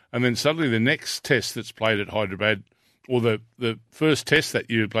 wickets, and then suddenly the next test that's played at Hyderabad, or the first test that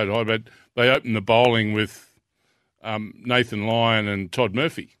you played at Hyderabad, they open the bowling with Nathan Lyon and Todd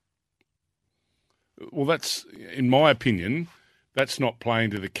Murphy. Well, that's, in my opinion, that's not playing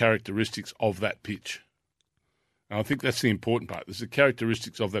to the characteristics of that pitch. And I think that's the important part. There's the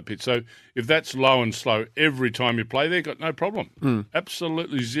characteristics of that pitch. So if that's low and slow every time you play there, got no problem.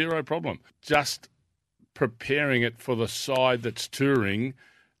 Absolutely zero problem. Just preparing it for the side that's touring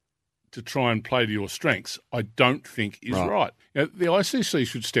to try and play to your strengths, I don't think is right. The ICC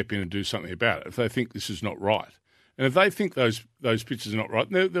should step in and do something about it if they think this is not right. And if they think those pitches are not right,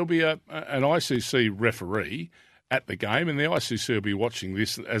 there'll be an ICC referee at the game, and the ICC will be watching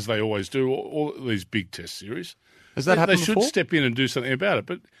this, as they always do, all these big test series. Has that happened They should before? step in and do something about it.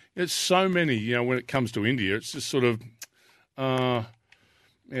 But it's so many, when it comes to India, it's just sort of,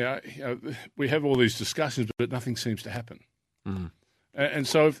 we have all these discussions, but nothing seems to happen. And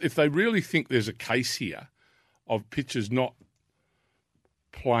so if they really think there's a case here of pitchers not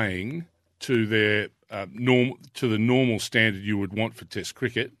playing to their to the normal standard you would want for Test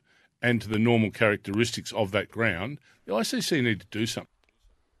cricket and to the normal characteristics of that ground, the ICC need to do something.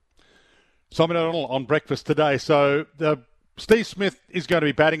 Simon O'Donnell on Breakfast today. So Steve Smith is going to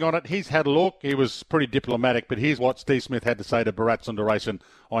be batting on it. He's had a look. He was pretty diplomatic, but here's what Steve Smith had to say to Bharat Sundaresan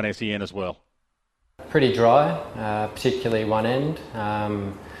on SEN as well. Pretty dry, particularly one end.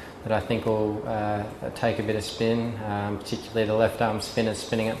 That I think will take a bit of spin, particularly the left arm spinners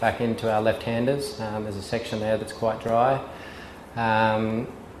spinning it back into our left-handers. There's a section there that's quite dry. Other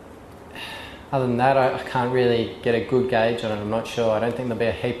than that, I can't really get a good gauge on it. I'm not sure. I don't think there'll be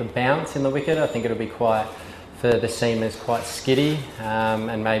a heap of bounce in the wicket. I think it'll be quite, for the seamers, quite skiddy,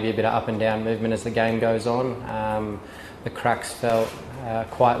 and maybe a bit of up and down movement as the game goes on. The cracks felt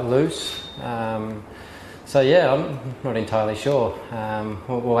quite loose. So, yeah, I'm not entirely sure.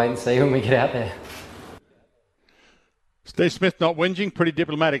 We'll wait and see when we get out there. Steve Smith not whinging, pretty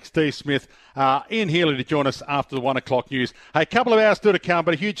diplomatic Steve Smith. Ian Healy to join us after the 1 o'clock news. Hey, a couple of hours still to come,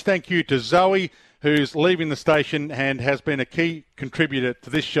 but a huge thank you to Zoe, who's leaving the station and has been a key contributor to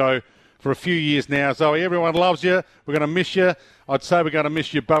this show for a few years now. Zoe, everyone loves you. We're going to miss you. I'd say we're going to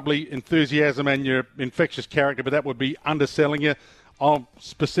miss your bubbly enthusiasm and your infectious character, but that would be underselling you. I'll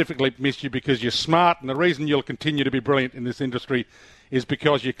specifically miss you because you're smart, and the reason you'll continue to be brilliant in this industry is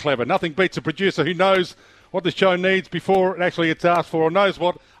because you're clever. Nothing beats a producer who knows what the show needs before it actually gets asked for, or knows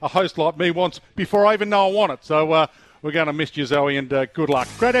what a host like me wants before I even know I want it. So we're going to miss you, Zoe, and good luck.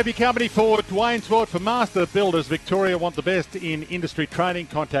 Great to have your company for Dwayne Swart for Master Builders Victoria. Want the best in industry training?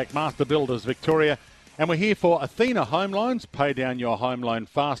 Contact Master Builders Victoria. And we're here for Athena Home Loans. Pay down your home loan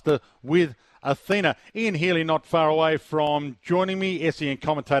faster with Athena. Ian Healy not far away from joining me, SEN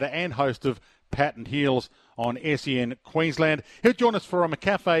commentator and host of Pat and Heels on SEN Queensland. He'll join us for a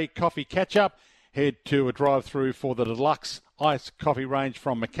McCafe coffee catch-up. Head to a drive-through for the deluxe iced coffee range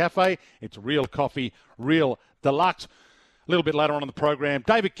from McCafe. It's real coffee, real deluxe. A little bit later on in the program,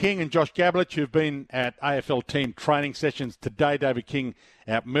 David King and Josh Gablich, who've been at AFL team training sessions today. David King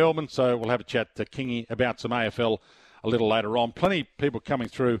at Melbourne, so we'll have a chat to Kingy about some AFL a little later on. Plenty of people coming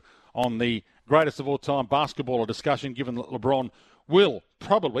through on the greatest of all time basketballer discussion, given that LeBron will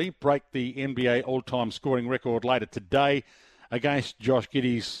probably break the NBA all-time scoring record later today against Josh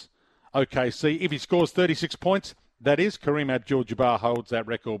Giddey's OKC. If he scores 36 points, that is, Kareem Abdul-Jabbar holds that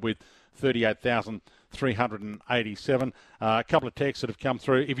record with 38,387. A couple of texts that have come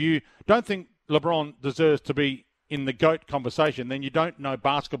through. If you don't think LeBron deserves to be in the GOAT conversation, then you don't know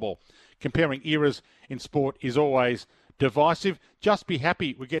basketball. Comparing eras in sport is always divisive. Just be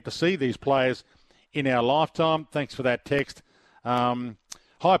happy we get to see these players in our lifetime. Thanks for that text.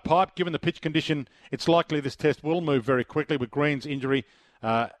 High pipe, given the pitch condition, it's likely this test will move very quickly with Green's injury.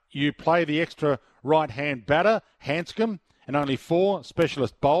 You play the extra right-hand batter, Hanscom, and only 4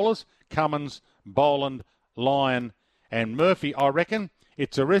 specialist bowlers, Cummins, Boland, Lyon and Murphy. I reckon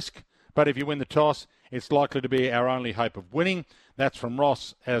it's a risk, but if you win the toss, it's likely to be our only hope of winning. That's from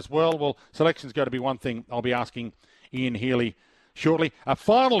Ross as well. Well, selection's going to be one thing I'll be asking Ian Healy shortly.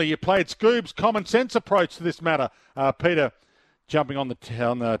 Finally, you played Scoob's common sense approach to this matter. Peter jumping on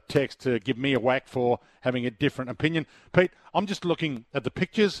the text to give me a whack for having a different opinion. Pete, I'm just looking at the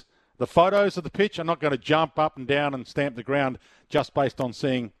pictures, the photos of the pitch. I'm not going to jump up and down and stamp the ground just based on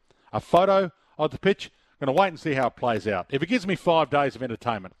seeing a photo of the pitch. I'm going to wait and see how it plays out. If it gives me 5 days of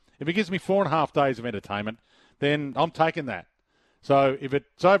entertainment, if it gives me 4.5 days of entertainment, then I'm taking that. So if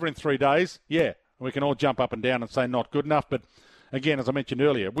it's over in 3 days, yeah, we can all jump up and down and say not good enough. But again, as I mentioned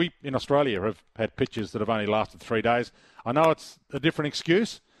earlier, we in Australia have had pitches that have only lasted 3 days. I know it's a different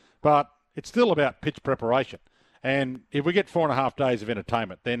excuse, but it's still about pitch preparation. And if we get 4.5 days of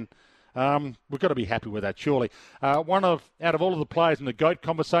entertainment, then we've got to be happy with that, surely. Out of all of the players in the GOAT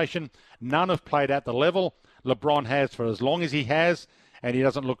conversation, none have played at the level LeBron has for as long as he has, and he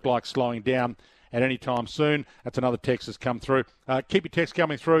doesn't look like slowing down at any time soon. That's another text that's come through. Keep your text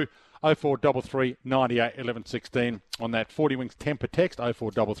coming through. 0433 98 11 16 on that 40 Wings Tempur text.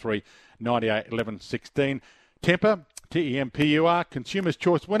 0433 98 11 16. Tempur, T-E-M-P-U-R, Consumer's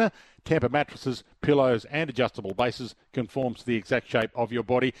Choice winner. Tempur mattresses, pillows and adjustable bases, conforms to the exact shape of your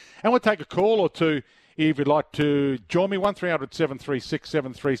body. And we'll take a call or two if you'd like to join me. 1300 736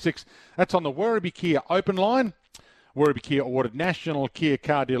 736. That's on the Werribee Kia open line. Werribee Kia awarded National Kia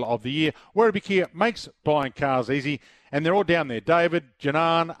Car Dealer of the Year. Werribee Kia makes buying cars easy, and they're all down there. David,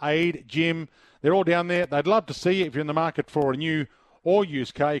 Janan, Aid, Jim, they're all down there. They'd love to see you. If you're in the market for a new or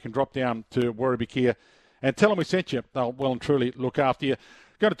used car, you can drop down to Werribee Kia and tell them we sent you. They'll well and truly look after you.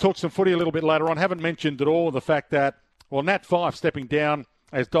 Going to talk some footy a little bit later on. Haven't mentioned at all the fact that, well, Nat Fyfe stepping down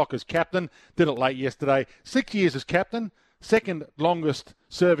as Docker's captain. Did it late yesterday. 6 years as captain. Second longest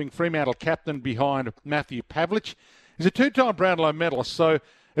serving Fremantle captain behind Matthew Pavlich. He's a two-time Brownlow medalist, so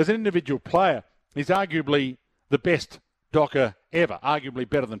as an individual player, he's arguably the best Docker ever, arguably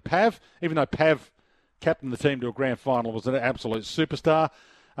better than Pav, even though Pav captained the team to a grand final, was an absolute superstar.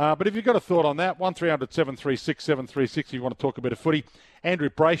 But if you've got a thought on that, 1300 736 736 if you want to talk a bit of footy. Andrew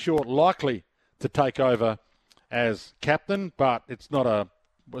Brayshaw likely to take over as captain, but it's not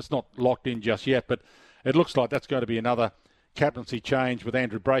locked in just yet. But it looks like that's going to be another captaincy change with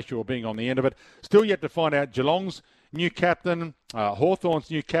Andrew Brayshaw being on the end of it. Still yet to find out Geelong's new captain, Hawthorn's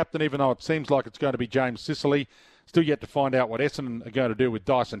new captain, even though it seems like it's going to be James Sicily. Still yet to find out what Essendon are going to do with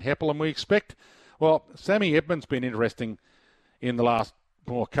Dyson Heppel. And we expect, well, Sammy Edmund's been interesting in the last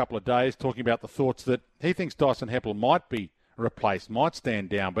couple of days, talking about the thoughts that he thinks Dyson Heppel might be replaced, might stand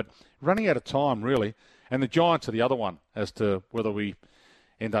down, but running out of time, really. And the Giants are the other one as to whether we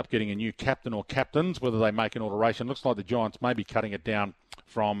end up getting a new captain or captains, whether they make an alteration. Looks like the Giants may be cutting it down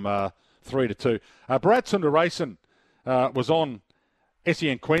from 3 to 2. Brad Sundararayan was on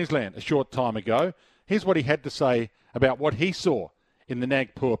SEN Queensland a short time ago. Here's what he had to say about what he saw in the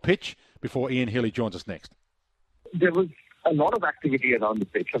Nagpur pitch before Ian Healy joins us next. There was a lot of activity around the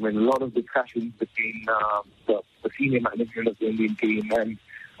pitch. I mean, a lot of discussions between the senior management of the Indian team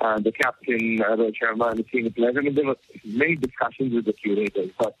and the captain, Rohit Sharma, and the senior players. I mean, there were many discussions with the curators.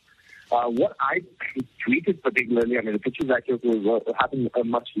 But what I tweeted particularly, I mean, the pitches actually happened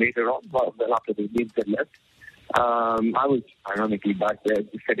much later on, well after the Indians had left. I was ironically back there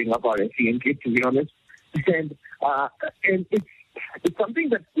setting up our SEN kit, to be honest. And it's something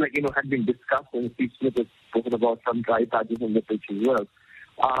that, had been discussed, and Steve Smith has spoken about some dry patches on the pitch as well.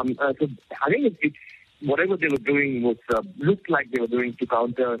 So I think it's whatever they were doing was looked like they were doing to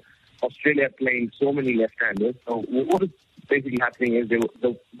counter Australia playing so many left-handers. So what is basically happening is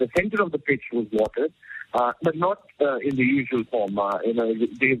the center of the pitch was watered, but not in the usual form. They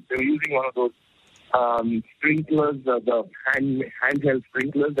were using one of those sprinklers, the handheld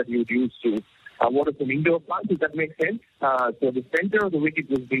sprinklers that you would use to water some indoor plants, if that makes sense. So the center of the wicket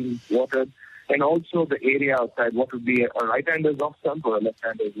was being watered, and also the area outside, what would be a right-hander's off stump or a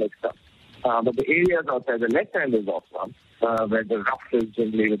left-hander's leg stump. But the areas outside the left-hander's off stump, where the rough is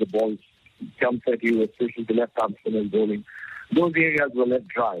generally where the ball jumps at you, especially the left arm spinner bowling, those areas were left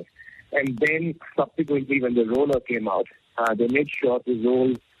dry. And then subsequently, when the roller came out, they made sure to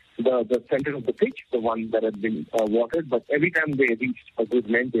roll the center of the pitch, the one that had been watered, but every time they reached a good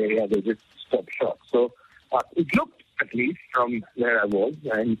length area, they just stopped short. So it looked, at least from where I was,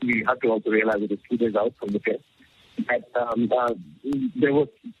 and we have to also realize it was 2 days out from the test, that there was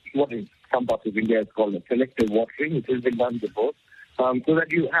what in some parts of India is called a selective watering, which has been done before, so that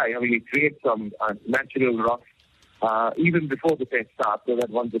it creates some natural rough even before the test starts, so that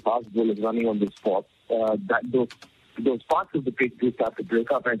once the fast ball is running on the spot, that those parts of the pitch do start to break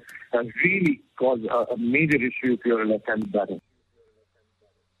up and really cause a major issue if you're a left-handed batter.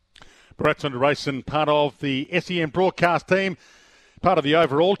 Brett Sundaresan, part of the SEN broadcast team, part of the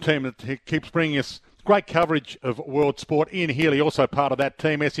overall team that keeps bringing us great coverage of world sport. Ian Healy, also part of that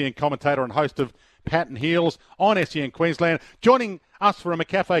team, SEN commentator and host of Pat and Heels on SEN Queensland. Joining us for a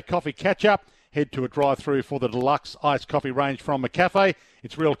McCafe coffee catch-up, head to a drive-through for the deluxe iced coffee range from McCafe.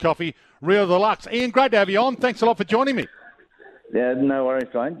 It's real coffee, real deluxe. Ian, great to have you on. Thanks a lot for joining me. Yeah, no worries,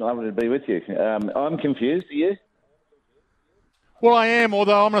 Dwayne. Lovely to be with you. I'm confused. Are you? Well, I am,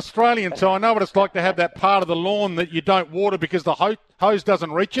 although I'm an Australian, so I know what it's like to have that part of the lawn that you don't water because the hose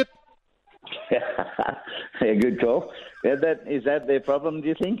doesn't reach it. Yeah, good call. Yeah, is that their problem, do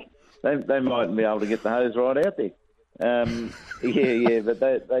you think? They mightn't be able to get the hose right out there. But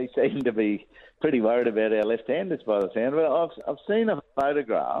they seem to be pretty worried about our left-handers by the sound of it. I've seen a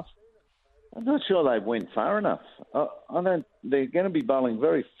photograph. I'm not sure they went far enough. They're going to be bowling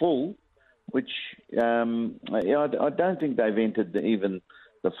very full, which I don't think they've entered even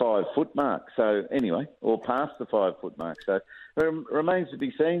the 5-foot mark. So anyway, or past the 5-foot mark. So it remains to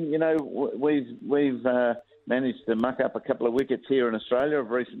be seen. You know, we've managed to muck up a couple of wickets here in Australia of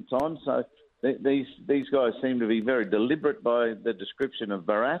recent times. So these guys seem to be very deliberate by the description of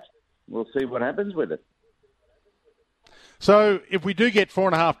Bharat. We'll see what happens with it. So if we do get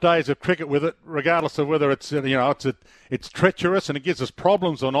 4.5 days of cricket with it, regardless of whether it's it's treacherous and it gives us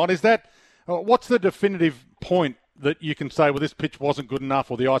problems or not, is that what's the definitive point that you can say, well, this pitch wasn't good enough,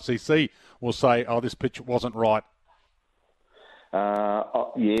 or the ICC will say, oh, this pitch wasn't right?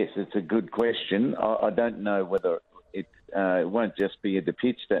 Yes, it's a good question. I don't know whether it won't just be the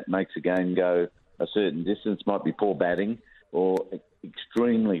pitch that makes a game go a certain distance. Might be poor batting or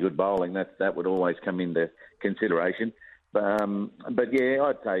extremely good bowling. That would always come into consideration. But yeah,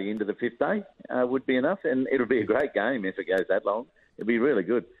 I'd say into the 5th day would be enough, and it'll be a great game if it goes that long. It'll be really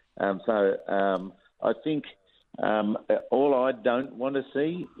good. I think all I don't want to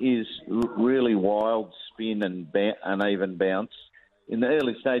see is really wild spin and uneven bounce in the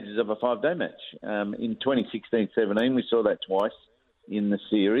early stages of a 5-day match. In 2016-17, we saw that twice in the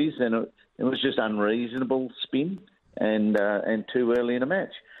series, and it was just unreasonable spin and too early in a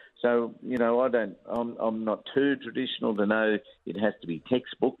match. So, you know, I'm not too traditional to know it has to be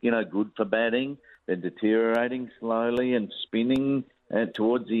textbook, good for batting, then deteriorating slowly and spinning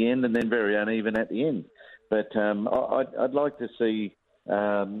towards the end and then very uneven at the end. But I'd like to see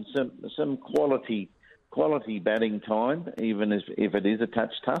some quality batting time, even if it is a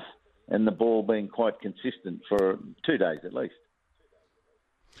touch tough, and the ball being quite consistent for 2 days at least.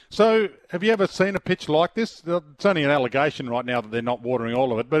 So, have you ever seen a pitch like this? It's only an allegation right now that they're not watering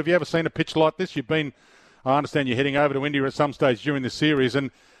all of it, but have you ever seen a pitch like this? I understand you're heading over to India at some stage during this series, and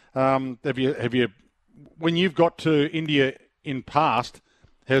have you, when you've got to India in past,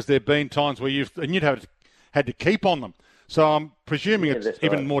 has there been times where you'd have had to keep on them? So I'm presuming it's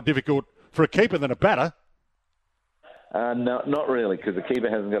even more difficult for a keeper than a batter. No, not really, because the keeper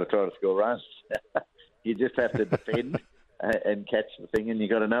hasn't got to try to score runs. You just have to defend and catch the thing, and you've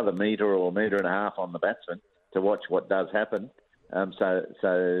got another metre or metre and a half on the batsman to watch what does happen. So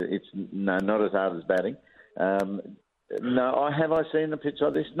it's not as hard as batting. Have I seen a pitch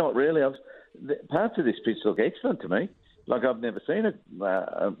like this? Not really. Parts of this pitch look excellent to me. Like I've never seen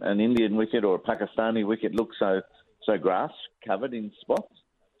an Indian wicket or a Pakistani wicket look so grass covered in spots.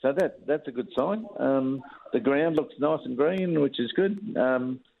 So that's a good sign. The ground looks nice and green, which is good.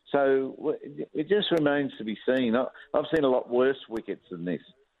 So it just remains to be seen. I've seen a lot worse wickets than this,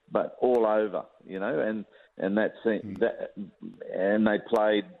 but all over, and they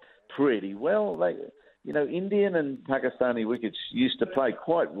played pretty well. Indian and Pakistani wickets used to play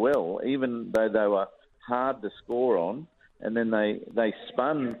quite well, even though they were hard to score on, and then they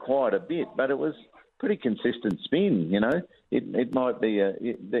spun quite a bit, but it was pretty consistent spin. It might be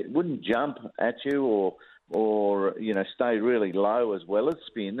it wouldn't jump at you or stay really low as well as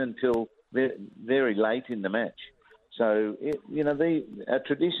spin until very late in the match. So the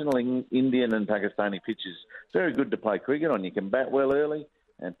traditional Indian and Pakistani pitches very good to play cricket on. You can bat well early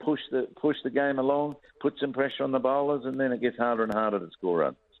and push the game along, put some pressure on the bowlers, and then it gets harder and harder to score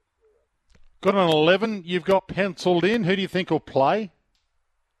runs. Got an 11 you've got penciled in. Who do you think will play?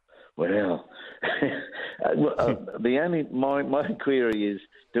 Well, my query is,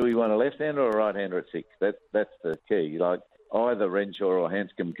 do we want a left-hander or a right-hander at 6? That's the key. Like either Renshaw or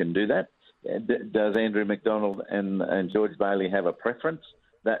Hanscom can do that. Does Andrew McDonald and George Bailey have a preference?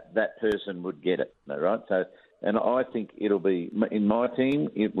 That person would get it, right? So, and I think it'll be in my team.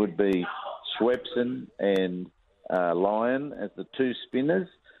 It would be Swepson and Lyon as the 2 spinners,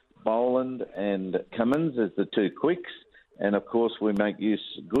 Boland and Cummins as the 2 quicks, And, of course, we make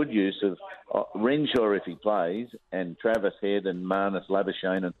good use of Renshaw if he plays, and Travis Head and Marnus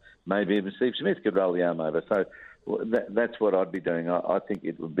Labuschagne, and maybe even Steve Smith could roll the arm over. So that's what I'd be doing. I think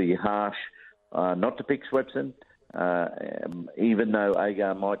it would be harsh not to pick Swepson, even though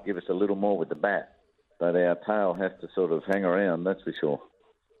Agar might give us a little more with the bat. But our tail has to sort of hang around, that's for sure.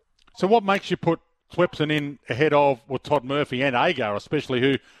 So what makes you put Swepson in ahead of Todd Murphy and Agar, especially,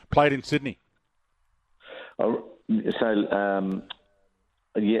 who played in Sydney? I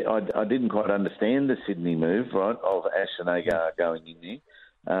didn't quite understand the Sydney move, right, of Ashton Agar going in there.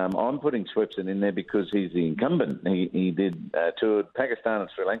 I'm putting Swepson in there because he's the incumbent. He did toured Pakistan and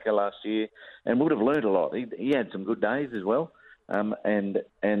Sri Lanka last year and would have learnt a lot. He had some good days as well. And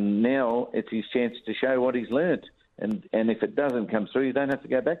now it's his chance to show what he's learnt. And if it doesn't come through, you don't have to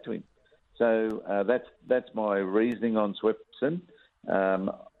go back to him. So that's my reasoning on Swepson.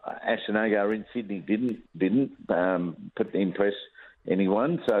 Ashton Agar in Sydney didn't impress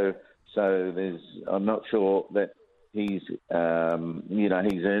anyone. So I'm not sure that he's earned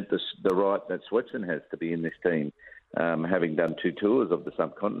the right that Swepson has to be in this team, having done 2 tours of the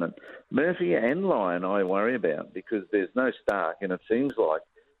subcontinent. Murphy and Lyon I worry about because there's no Stark, and it seems like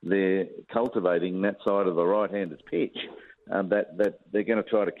they're cultivating that side of the right-handed pitch, that they're going to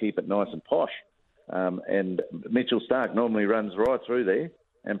try to keep it nice and posh. And Mitchell Stark normally runs right through there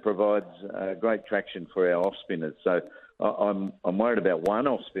and provides great traction for our off-spinners. So I'm worried about one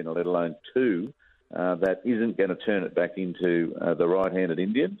off-spinner, let alone 2, that isn't going to turn it back into the right-handed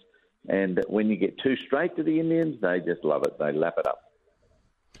Indians. And when you get 2 straight to the Indians, they just love it. They lap it up.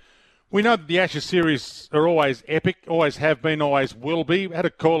 We know that the Ashes series are always epic, always have been, always will be. We had a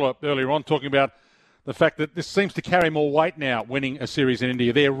caller earlier on talking about the fact that this seems to carry more weight now, winning a series in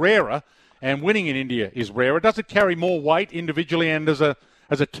India. They're rarer, and winning in India is rarer. Does it carry more weight individually and as a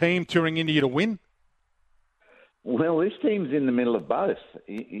team touring India to win? Well, this team's in the middle of both.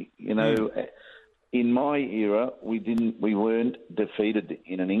 You know, in my era, we weren't defeated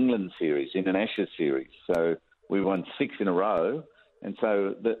in an England series, in an Ashes series. So we won 6 in a row. And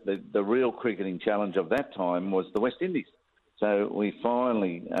so the real cricketing challenge of that time was the West Indies. So we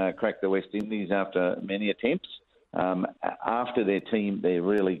finally cracked the West Indies after many attempts. After their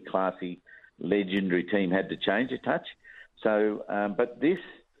really classy, legendary team had to change a touch. So, but this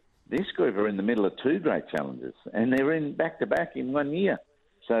group are in the middle of 2 great challenges, and they're in back-to-back in 1 year.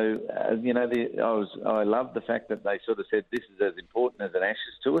 So, I love the fact that they sort of said this is as important as an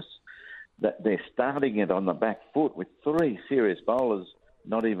Ashes to us, that they're starting it on the back foot with 3 serious bowlers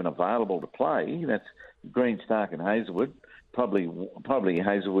not even available to play. That's Green, Stark and Hazlewood. Probably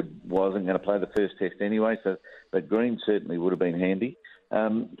Hazlewood wasn't going to play the first test anyway, but Green certainly would have been handy.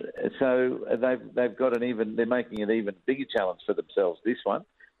 So they've got they're making an even bigger challenge for themselves, this one,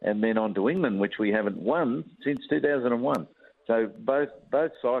 and then on to England, which we haven't won since 2001. So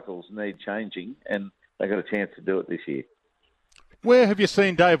both cycles need changing, and they've got a chance to do it this year. Where have you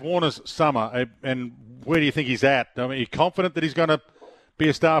seen Dave Warner's summer, and where do you think he's at? I mean, are you confident that he's going to be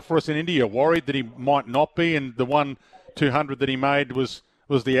a star for us in India? You're worried that he might not be, and the 200 that he made was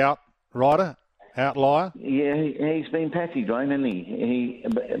the outlier? Yeah, he's been patchy, Dwayne, hasn't he?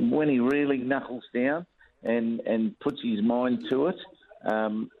 When he really knuckles down and puts his mind to it,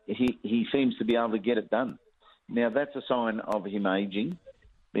 he seems to be able to get it done. Now, that's a sign of him ageing,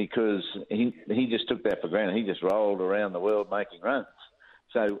 because he just took that for granted. He just rolled around the world making runs.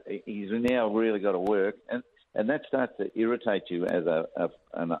 So he's now really got to work, and that starts to irritate you as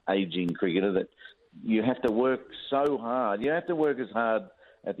an ageing cricketer, that you have to work so hard. You have to work as hard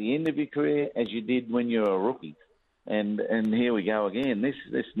at the end of your career as you did when you were a rookie. And here we go again. This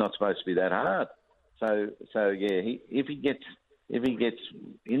is not supposed to be that hard. So yeah, if he gets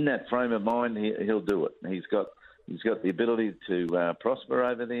in that frame of mind, he'll do it. He's got the ability to prosper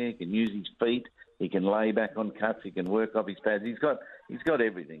over there. He can use his feet. He can lay back on cuts. He can work off his pads. He's got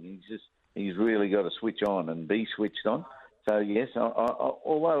everything. He's really got to switch on and be switched on. So yes,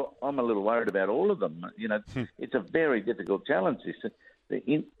 although I'm a little worried about all of them, it's a very difficult challenge.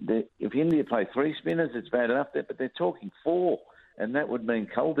 If India play 3 spinners, it's bad enough, but they're talking 4, and that would mean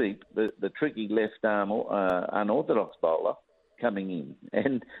Kuldeep, the tricky left arm unorthodox bowler, coming in,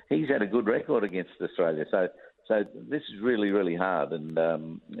 and he's had a good record against Australia. So this is really, really hard, and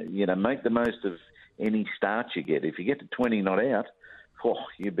make the most of any start you get. If you get to 20 not out,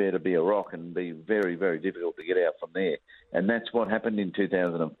 you better be a rock and be very, very difficult to get out from there. And that's what happened in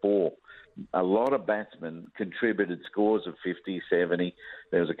 2004. A lot of batsmen contributed scores of 50, 70.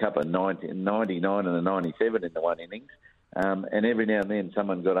 There was a couple of 99 and a 97 in the one innings. And every now and then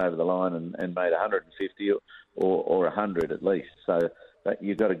someone got over the line and made 150 or 100 at least. So but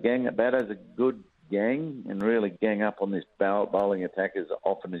you've got a gang of batters, a good gang and really gang up on this bowling attack as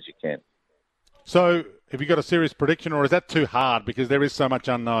often as you can. So, have you got a serious prediction, or is that too hard because there is so much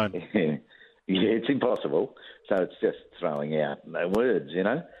unknown? Yeah, it's impossible. So it's just throwing out words, you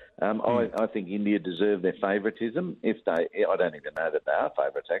know. I think India deserve their favouritism. I don't even know that they are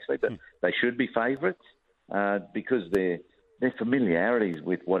favourites actually, but they should be favourites because their familiarities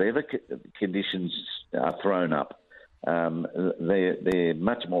with whatever conditions are thrown up. They're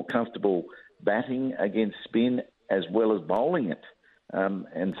much more comfortable batting against spin as well as bowling it,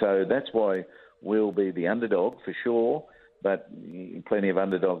 and so that's why we'll be the underdog for sure. But plenty of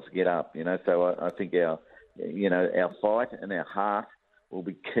underdogs get up, you know. So I think our fight and our heart will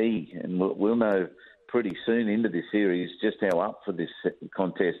be key, and we'll know pretty soon into this series just how up for this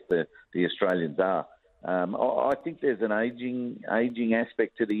contest the Australians are. I think there's an aging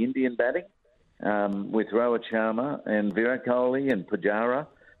aspect to the Indian batting with Rohit Sharma and Virat Kohli and Pujara.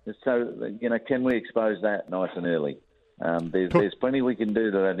 So, you know, can we expose that nice and early? There's plenty we can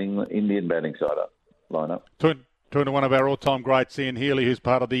do to that Indian batting side up lineup. Turn to one of our all-time greats, Ian Healy, who's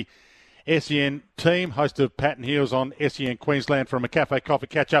part of the SEN team, host of Pat and Heels on SEN Queensland from a Cafe Coffee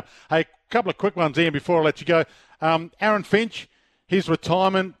Catch-Up. Hey, a couple of quick ones, Ian, before I let you go. Aaron Finch, his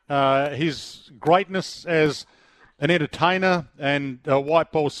retirement, his greatness as an entertainer and a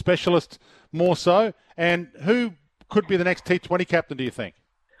white ball specialist more so, and who could be the next T20 captain, do you think?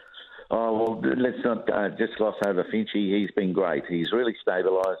 Oh, well, let's not just gloss over Finchy. He's been great. He's really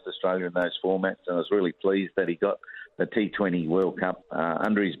stabilised Australia in those formats, and I was really pleased that he got the T20 World Cup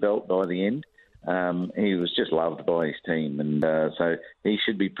under his belt by the end. He was just loved by his team, and so he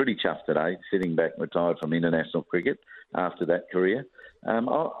should be pretty chuffed today, sitting back retired from international cricket after that career. I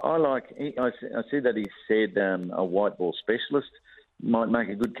see that he said a white ball specialist might make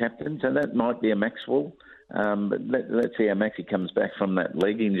a good captain, so that might be a Maxwell. But let's see how Maxie comes back from that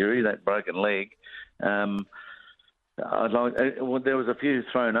leg injury, that broken leg. There was a few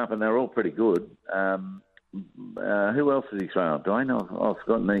thrown up, and they were all pretty good. Who else did he throw up, Dwayne? I've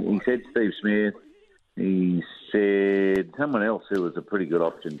forgotten. He said Steve Smith. He said someone else who was a pretty good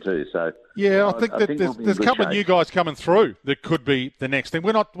option too. So yeah, I think there's a couple of new guys coming through that could be the next thing.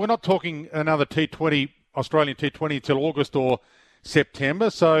 We're not talking another T20 Australian T20 until August or September.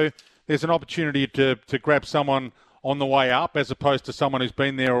 So there's an opportunity to grab someone on the way up as opposed to someone who's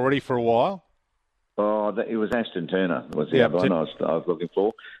been there already for a while. Oh, it was Ashton Turner was the other one I was looking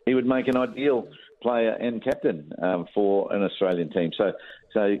for. He would make an ideal player and captain for an Australian team. So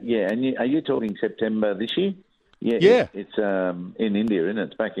yeah. And are you talking September this year? Yeah. It's in India, isn't it?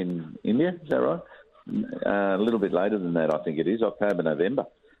 It's back in India. Is that right? A little bit later than that, I think it is October, November.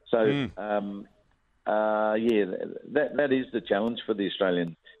 So that is the challenge for the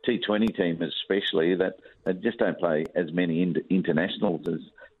Australian T20 team, especially that they just don't play as many internationals as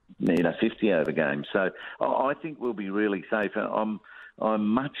 50 over games. So I think we'll be really safe. I'm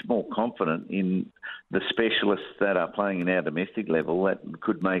much more confident in the specialists that are playing in our domestic level that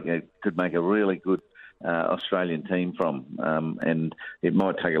could make a really good Australian team from, and it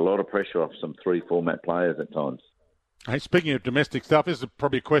might take a lot of pressure off some 3-format players at times. Hey, speaking of domestic stuff, this is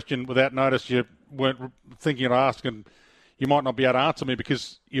probably a question without notice you weren't thinking of asking. You might not be able to answer me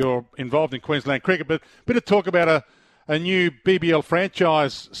because you're involved in Queensland cricket, but a bit of talk about a new BBL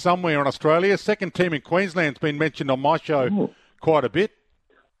franchise somewhere in Australia. Second team in Queensland's been mentioned on my show quite a bit.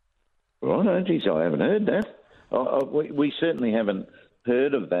 Right, geez, I haven't heard that. We certainly haven't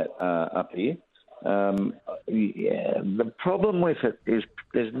heard of that up here. The problem with it is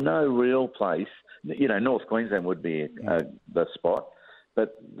there's no real place. North Queensland would be the spot,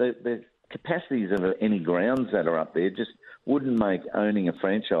 but the capacities of any grounds that are up there just wouldn't make owning a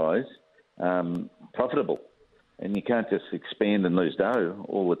franchise profitable. And you can't just expand and lose dough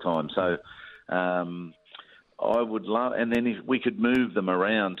all the time. So I would love, and then if we could move them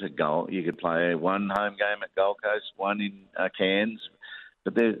around to Gold. You could play one home game at Gold Coast, one in Cairns.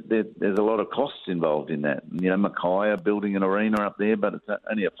 But there's a lot of costs involved in that. Mackay are building an arena up there, but it's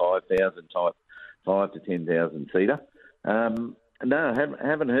only a 5,000 type, 5 to 10,000 seater. No,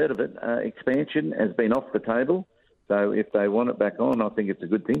 haven't heard of it. Expansion has been off the table. So if they want it back on, I think it's a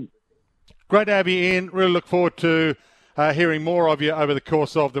good thing. Great to have you, Ian. Really look forward to hearing more of you over the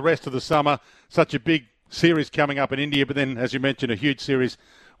course of the rest of the summer. Such a big series coming up in India, but then, as you mentioned, a huge series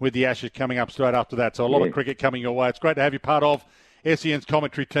with the Ashes coming up straight after that. So a lot of cricket coming your way. It's great to have you part of SEN's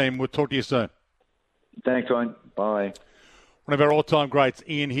commentary team. We'll talk to you soon. Thanks, Ryan. Bye. One of our all-time greats,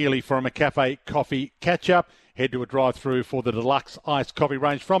 Ian Healy from McCafe Coffee Catch-Up. Head to a drive-through for the deluxe iced coffee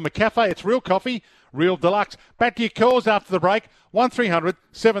range from McCafe. It's real coffee, Real Deluxe. Back to your calls after the break. 1300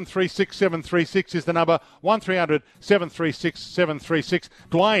 736 736 is the number. 1300 736 736.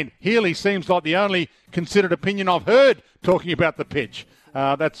 Dwayne, Healy seems like the only considered opinion I've heard talking about the pitch.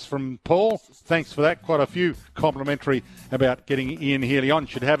 That's from Paul. Thanks for that. Quite a few complimentary about getting Ian Healy on.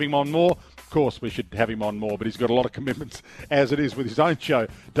 Should have him on more. Of course, we should have him on more, but he's got a lot of commitments as it is with his own show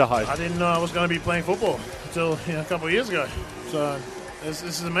to host. I didn't know I was going to be playing football until a couple of years ago. So this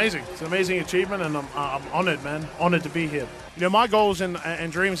is amazing. It's an amazing achievement, and I'm honoured, man. Honoured to be here. My goals and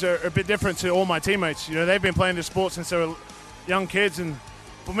dreams are a bit different to all my teammates. They've been playing this sport since they were young kids, and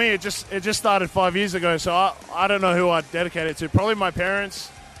for me, it just started 5 years ago. So I don't know who I'd dedicate it to. Probably my parents.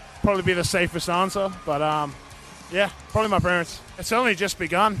 Probably be the safest answer, but yeah, probably my parents. It's only just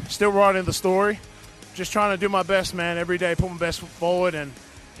begun. Still writing the story. Just trying to do my best, man. Every day, put my best foot forward, and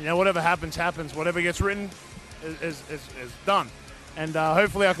whatever happens, happens. Whatever gets written is done. And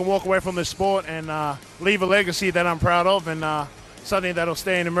hopefully, I can walk away from this sport and leave a legacy that I'm proud of, and something that'll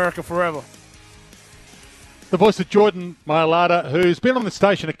stay in America forever. The voice of Jordan Mailata, who's been on the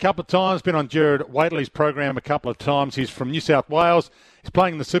station a couple of times, been on Gerard Whateley's program a couple of times. He's from New South Wales. He's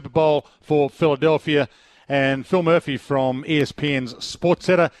playing in the Super Bowl for Philadelphia. And Phil Murphy from ESPN's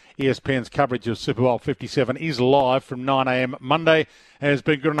SportsCenter. ESPN's coverage of Super Bowl 57 is live from 9 a.m. Monday and has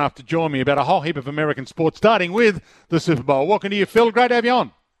been good enough to join me about a whole heap of American sports, starting with the Super Bowl. Welcome to you, Phil. Great to have you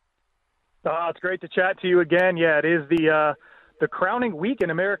on. It's great to chat to you again. Yeah, it is the crowning week in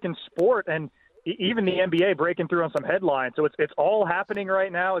American sport, and even the NBA breaking through on some headlines. So it's all happening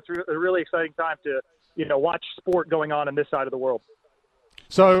right now. It's a really exciting time to watch sport going on this side of the world.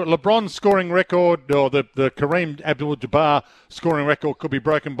 So LeBron's scoring record, or the Kareem Abdul-Jabbar scoring record, could be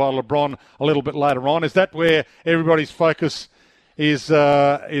broken by LeBron a little bit later on. Is that where everybody's focus is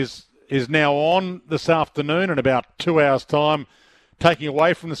now on this afternoon, in about 2 hours' time, taking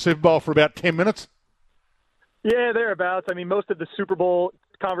away from the Super Bowl for about 10 minutes? Yeah, thereabouts. I mean, most of the Super Bowl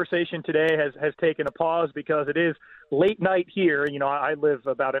conversation today has taken a pause because it is late night here. I live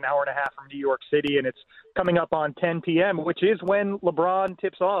about an hour and a half from New York City, and it's coming up on 10 p.m., which is when LeBron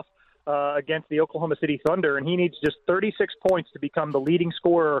tips off against the Oklahoma City Thunder, and he needs just 36 points to become the leading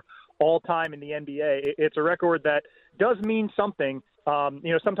scorer all time in the NBA. It's a record that does mean something.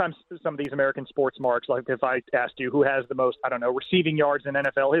 Sometimes some of these American sports marks, like if I asked you who has the most, receiving yards in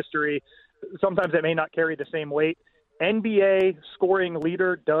NFL history, sometimes it may not carry the same weight. NBA scoring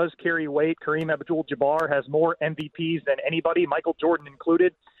leader does carry weight. Kareem Abdul-Jabbar has more MVPs than anybody, Michael Jordan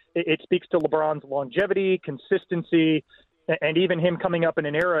included. It speaks to LeBron's longevity, consistency, and even him coming up in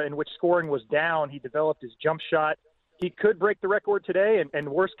an era in which scoring was down. He developed his jump shot. He could break the record today, and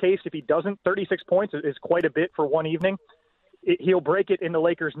worst case, if he doesn't, 36 points is quite a bit for one evening. He'll break it in the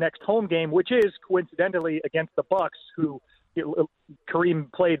Lakers' next home game, which is coincidentally against the Bucks, who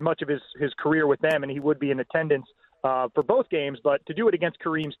Kareem played much of his career with them, and he would be in attendance for both games, but to do it against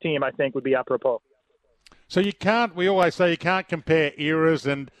Kareem's team, I think, would be apropos. So we always say you can't compare eras,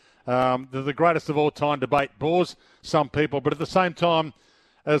 and the greatest of all time debate bores some people, but at the same time,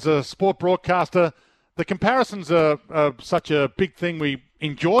 as a sport broadcaster, the comparisons are such a big thing we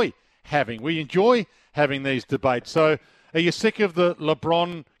enjoy having. We enjoy having these debates. So are you sick of the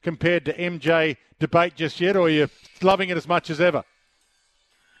LeBron compared to MJ debate just yet, or are you loving it as much as ever?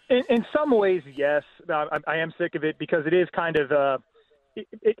 In some ways, yes. I am sick of it because it is kind of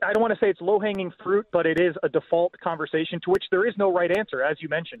I don't want to say it's low-hanging fruit, but it is a default conversation to which there is no right answer. As you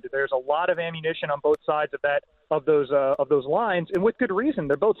mentioned, there's a lot of ammunition on both sides of those lines, and with good reason.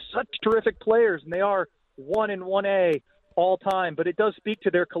 They're both such terrific players, and they are 1 and 1A all time. But it does speak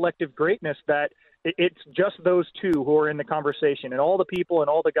to their collective greatness that it's just those two who are in the conversation, and all the people and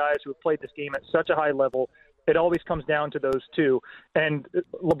all the guys who have played this game at such a high level. It always comes down to those two. And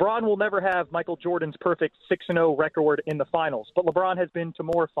LeBron will never have Michael Jordan's perfect 6-0 record in the finals, but LeBron has been to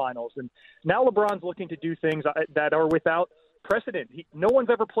more finals. And now LeBron's looking to do things that are without precedent. No one's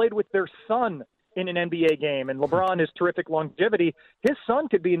ever played with their son in an NBA game, and LeBron is terrific longevity. His son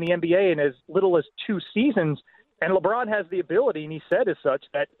could be in the NBA in as little as 2 seasons, and LeBron has the ability, and he said as such,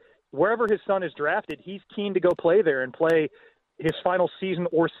 that wherever his son is drafted, he's keen to go play there and play his final season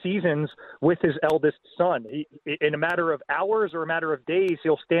or seasons with his eldest son. In a matter of hours or a matter of days,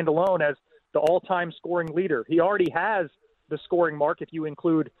 he'll stand alone as the all-time scoring leader. He already has the scoring mark if you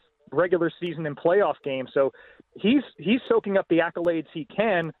include regular season and playoff games. So he's soaking up the accolades he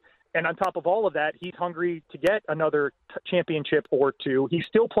can. And on top of all of that, he's hungry to get another championship or two. He's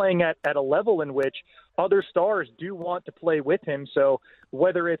still playing at a level in which other stars do want to play with him. So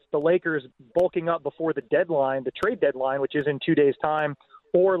whether it's the Lakers bulking up before the deadline, the trade deadline, which is in 2 days' time,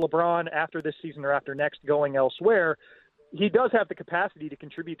 or LeBron after this season or after next going elsewhere, he does have the capacity to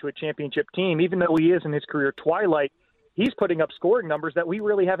contribute to a championship team. Even though he is in his career twilight, he's putting up scoring numbers that we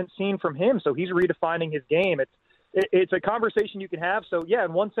really haven't seen from him. So he's redefining his game. It's a conversation you can have. So, yeah,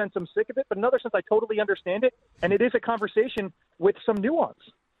 in one sense, I'm sick of it. But in another sense, I totally understand it. And it is a conversation with some nuance.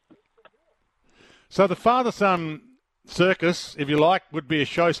 So the father-son circus, if you like, would be a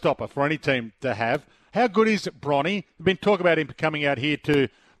showstopper for any team to have. How good is Bronny? We've been talking about him coming out here to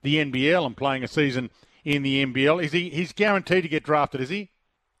the NBL and playing a season in the NBL. He's guaranteed to get drafted, is he?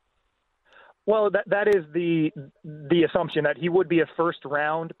 Well, that is the assumption that he would be a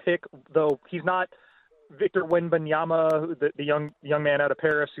first-round pick, though he's not Victor Wembanyama, the young man out of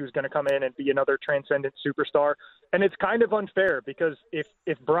Paris who's going to come in and be another transcendent superstar. And it's kind of unfair because if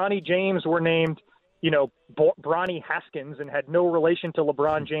Bronny James were named, Bronny Haskins and had no relation to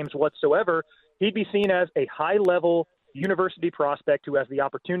LeBron James whatsoever, he'd be seen as a high-level university prospect who has the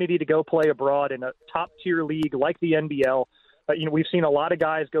opportunity to go play abroad in a top-tier league like the NBL. We've seen a lot of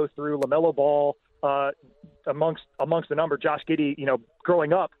guys go through LaMelo Ball amongst the number. Josh Giddey,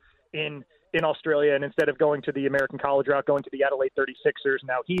 growing up in Australia, and instead of going to the American college route, going to the Adelaide 36ers,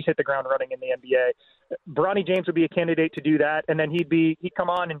 now he's hit the ground running in the NBA. Bronny James would be a candidate to do that, and then he'd come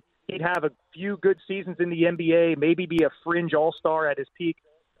on and he'd have a few good seasons in the NBA, maybe be a fringe all-star at his peak.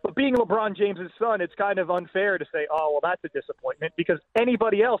 But being LeBron James' son, it's kind of unfair to say, oh, well, that's a disappointment, because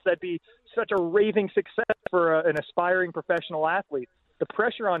anybody else, that'd be such a raving success for an aspiring professional athlete. The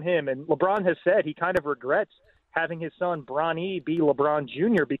pressure on him, and LeBron has said he kind of regrets having his son Bronny be LeBron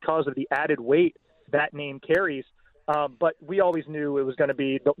Jr. because of the added weight that name carries. But we always knew it was going to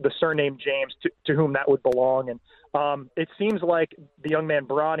be the surname James to whom that would belong. And it seems like the young man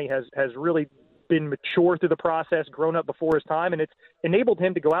Bronny has really been mature through the process, grown up before his time, and it's enabled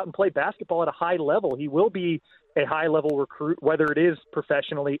him to go out and play basketball at a high level. He will be a high-level recruit, whether it is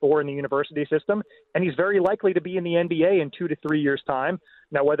professionally or in the university system, and he's very likely to be in the NBA in 2 to 3 years' time.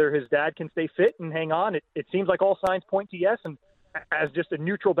 Now, whether his dad can stay fit and hang on, it seems like all signs point to yes, and as just a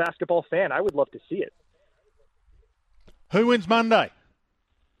neutral basketball fan, I would love to see it. Who wins Monday?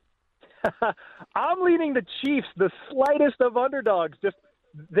 I'm leaning the Chiefs, the slightest of underdogs. Just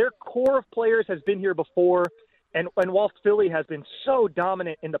their core of players has been here before, and while Philly has been so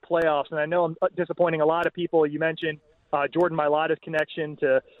dominant in the playoffs, and I know I'm disappointing a lot of people. You mentioned Jordan Mailata's connection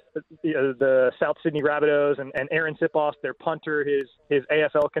to the South Sydney Rabbitohs and Aaron Siposs, their punter, his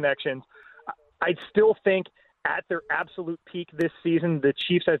AFL connections. I still think at their absolute peak this season, the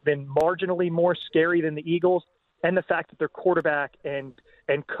Chiefs have been marginally more scary than the Eagles, and the fact that their quarterback and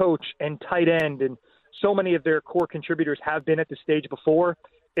coach and tight end and so many of their core contributors have been at the stage before.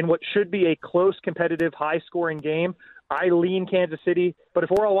 In what should be a close, competitive, high-scoring game, I lean Kansas City. But if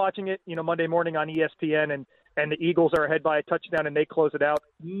we're all watching it, Monday morning on ESPN and the Eagles are ahead by a touchdown and they close it out,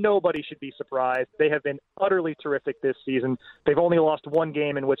 nobody should be surprised. They have been utterly terrific this season. They've only lost one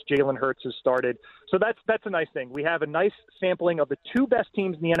game in which Jalen Hurts has started. So that's a nice thing. We have a nice sampling of the two best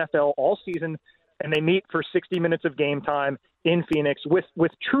teams in the NFL all season, and they meet for 60 minutes of game time in Phoenix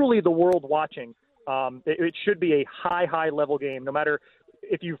with truly the world watching. It should be a high-level game, no matter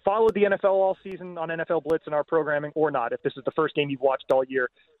if you followed the NFL all season on NFL Blitz in our programming or not. If this is the first game you've watched all year,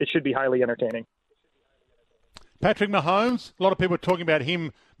 it should be highly entertaining. Patrick Mahomes, a lot of people are talking about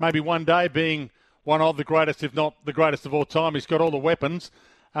him maybe one day being one of the greatest, if not the greatest of all time. He's got all the weapons,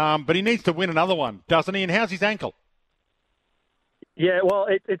 but he needs to win another one, doesn't he? And how's his ankle? Yeah, well,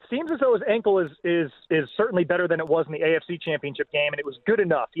 it seems as though his ankle is certainly better than it was in the AFC Championship game, and it was good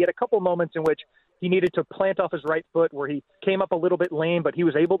enough. He had a couple moments in which he needed to plant off his right foot where he came up a little bit lame, but he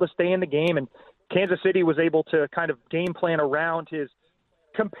was able to stay in the game, and Kansas City was able to kind of game plan around his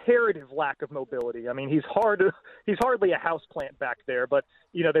comparative lack of mobility. I mean, he's hardly a houseplant back there, but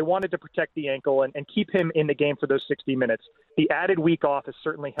they wanted to protect the ankle and keep him in the game for those 60 minutes. The added week off has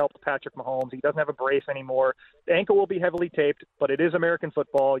certainly helped Patrick Mahomes. He doesn't have a brace anymore. The ankle will be heavily taped, but it is American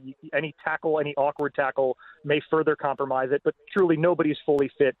football. Any awkward tackle may further compromise it, but truly nobody's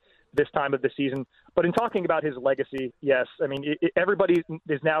fully fit this time of the season. But in talking about his legacy, yes, I mean, everybody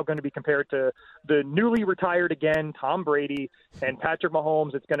is now going to be compared to the newly retired again, Tom Brady, and Patrick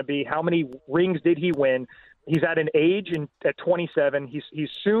Mahomes. It's going to be how many rings did he win? He's at an age at 27. He's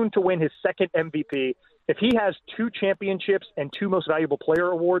soon to win his second MVP. If he has 2 championships and 2 most valuable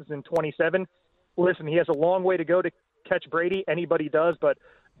player awards in 27, listen, he has a long way to go to catch Brady. Anybody does, but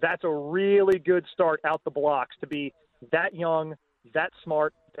that's a really good start out the blocks to be that young, that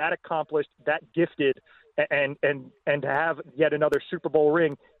smart, that accomplished, that gifted, and to have yet another Super Bowl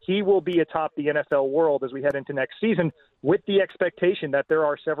ring. He will be atop the NFL world as we head into next season, with the expectation that there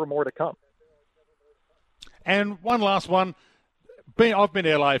are several more to come. And one last one. I've been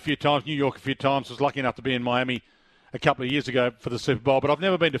to LA a few times, New York a few times. Was lucky enough to be in Miami a couple of years ago for the Super Bowl, but I've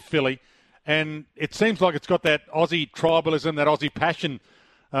never been to Philly. And it seems like it's got that Aussie tribalism, that Aussie passion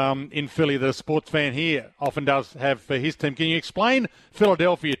in Philly that a sports fan here often does have for his team. Can you explain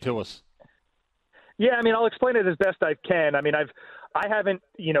Philadelphia to us? Yeah, I mean, I'll explain it as best I can. I mean, I haven't,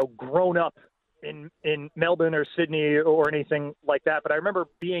 grown up in Melbourne or Sydney or anything like that, but I remember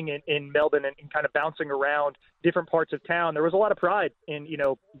being in Melbourne and kind of bouncing around different parts of town. There was a lot of pride in,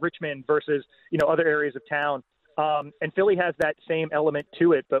 Richmond versus, other areas of town. And Philly has that same element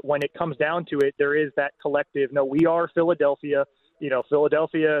to it, but when it comes down to it, there is that collective. No, we are Philadelphia.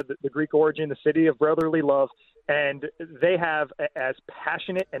 Philadelphia, the Greek origin, the city of brotherly love, and they have as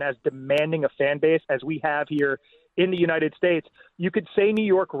passionate and as demanding a fan base as we have here in the United States. You could say New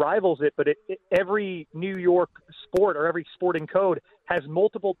York rivals it, but every New York sport or every sporting code has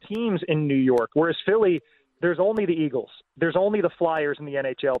multiple teams in New York, whereas Philly, there's only the Eagles. There's only the Flyers in the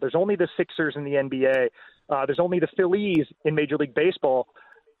NHL. There's only the Sixers in the NBA. There's only the Phillies in Major League Baseball.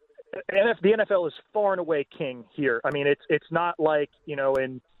 And the NFL is far and away king here. I mean, it's not like,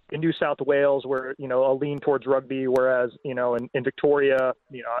 in New South Wales where, a lean towards rugby, whereas, in Victoria,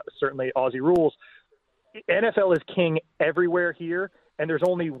 certainly Aussie rules. NFL is king everywhere here, and there's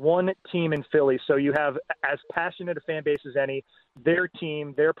only one team in Philly. So you have as passionate a fan base as any, their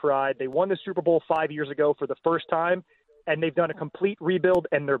team, their pride. They won the Super Bowl 5 years ago for the first time, and they've done a complete rebuild,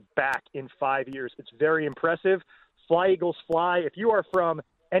 and they're back in 5 years. It's very impressive. Fly, Eagles, fly. If you are from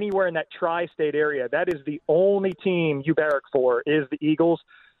anywhere in that tri-state area, that is the only team you barrack for is the Eagles.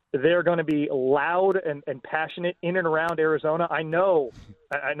 They're going to be loud and passionate in and around Arizona. I know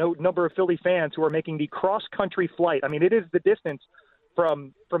a number of Philly fans who are making the cross-country flight. I mean, it is the distance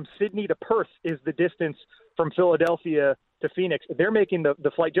from Sydney to Perth is the distance from Philadelphia to Phoenix. They're making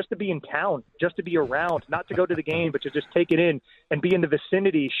the flight just to be in town, just to be around, not to go to the game, but to just take it in and be in the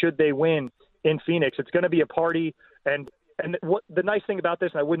vicinity should they win in Phoenix. It's going to be a party, and what the nice thing about this,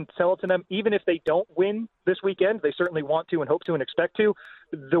 and I wouldn't sell it to them, even if they don't win this weekend, they certainly want to and hope to and expect to.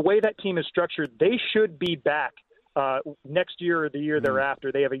 The way that team is structured, they should be back next year or the year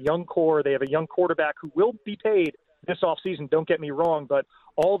thereafter. They have a young core. They have a young quarterback who will be paid this offseason, don't get me wrong, but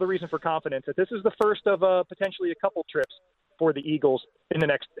all the reason for confidence that this is the first of potentially a couple trips for the Eagles in the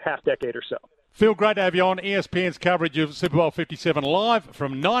next half decade or so. Phil, great to have you on ESPN's coverage of Super Bowl 57 live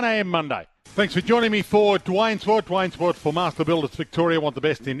from 9 a.m. Monday. Thanks for joining me for Dwayne Swart. Dwayne Swart for Master Builders Victoria. Want the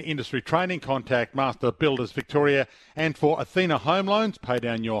best in industry training? Contact Master Builders Victoria. And for Athena Home Loans, pay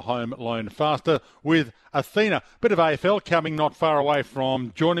down your home loan faster with Athena. Bit of AFL coming not far away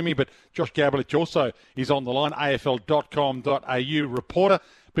from joining me, but Josh Gabelich also is on the line, afl.com.au reporter.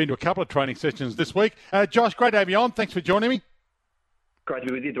 Been to a couple of training sessions this week. Josh, great to have you on. Thanks for joining me. Great to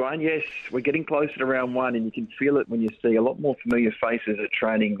be with you, Dwayne. Yes, we're getting closer to round one, and you can feel it when you see a lot more familiar faces at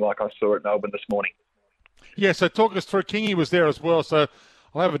training like I saw at Melbourne this morning. Yeah, so talk us through. Kingy was there as well, so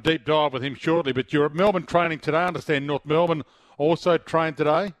I'll have a deep dive with him shortly. But you're at Melbourne training today. I understand North Melbourne also trained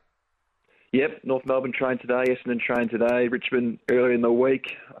today? Yep, North Melbourne trained today, Essendon trained today, Richmond earlier in the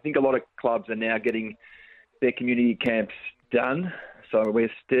week. I think a lot of clubs are now getting their community camps done, so we're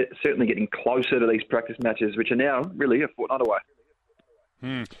certainly getting closer to these practice matches, which are now really a fortnight away.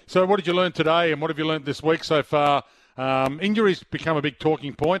 So what did you learn today and what have you learned this week so far? Injuries become a big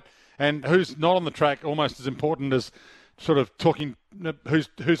talking point, and who's not on the track almost as important as sort of talking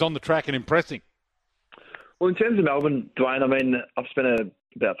who's on the track and impressing. Well, in terms of Melbourne, Dwayne, I mean, I've spent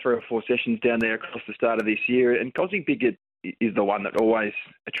about 3 or 4 sessions down there across the start of this year, and Cozzy Pickett is the one that always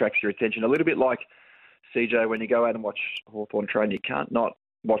attracts your attention. A little bit like CJ, when you go out and watch Hawthorn train, you can't not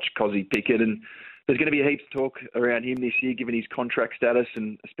watch Cozzy Pickett, and there's going to be heaps of talk around him this year, given his contract status,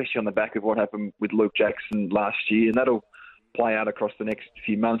 and especially on the back of what happened with Luke Jackson last year, and that'll play out across the next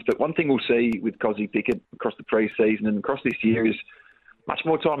few months. But one thing we'll see with Cozzy Pickett across the pre-season and across this year is much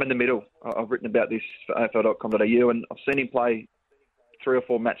more time in the middle. I've written about this for AFL.com.au, and I've seen him play 3 or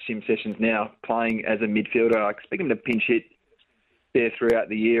 4 match sim sessions now, playing as a midfielder. I expect him to pinch hit there throughout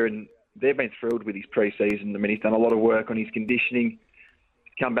the year, and they've been thrilled with his pre-season. I mean, he's done a lot of work on his conditioning,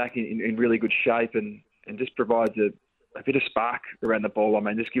 come back in really good shape, and just provides a bit of spark around the ball. I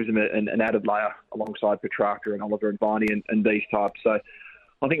mean, just gives them an added layer alongside Petrarca and Oliver and Viney and these types. So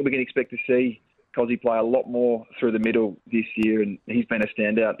I think we can expect to see Cozzy play a lot more through the middle this year, and he's been a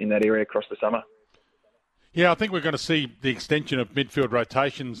standout in that area across the summer. Yeah, I think we're going to see the extension of midfield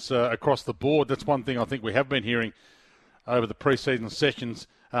rotations across the board. That's one thing I think we have been hearing over the pre-season sessions.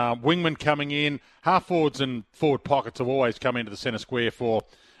 Wingman coming in, half-forwards and forward pockets have always come into the centre square for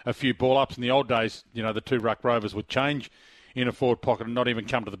a few ball-ups. In the old days, you know, the 2 ruck rovers would change in a forward pocket and not even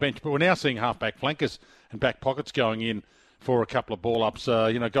come to the bench. But we're now seeing half-back flankers and back pockets going in for a couple of ball-ups.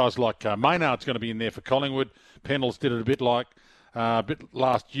 Guys like Maynard's going to be in there for Collingwood. Pendles did it a bit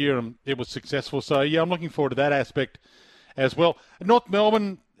last year, and it was successful. So, I'm looking forward to that aspect as well. North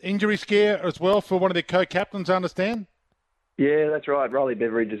Melbourne injury scare as well for one of their co-captains, I understand? Yeah, that's right. Riley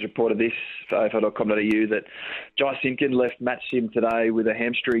Beveridge has reported this for AFL.com.au that Jai Simpkin left match sim today with a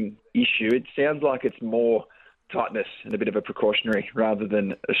hamstring issue. It sounds like it's more tightness and a bit of a precautionary rather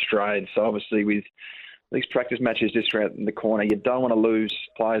than a strain. So obviously with these practice matches just around the corner, you don't want to lose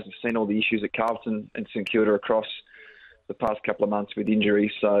players. We've seen all the issues at Carlton and St Kilda across the past couple of months with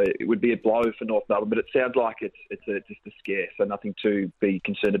injuries, so it would be a blow for North Melbourne, but it sounds like it's just a scare, so nothing to be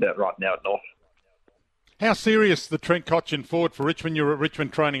concerned about right now at North. How serious the Trent Cotchin forward for Richmond? You're at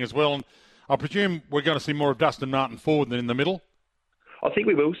Richmond training as well, and I presume we're going to see more of Dustin Martin forward than in the middle? I think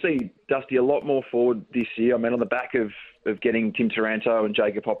we will see Dusty a lot more forward this year. I mean, on the back of getting Tim Taranto and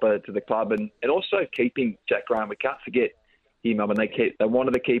Jacob Hopper to the club and also keeping Jack Graham. We can't forget him. I mean, they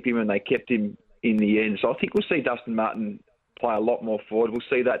wanted to keep him and they kept him in the end. So I think we'll see Dustin Martin play a lot more forward. We'll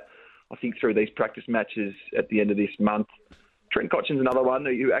see that, I think, through these practice matches at the end of this month. Trent Cotchin's another one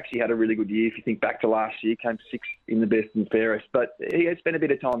who actually had a really good year. If you think back to last year, came sixth in the best and fairest. But he has spent a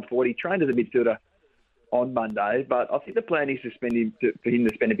bit of time forward. He trained as a midfielder on Monday, but I think the plan is for him to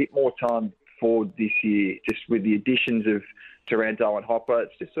spend a bit more time forward this year, just with the additions of Taranto and Hopper.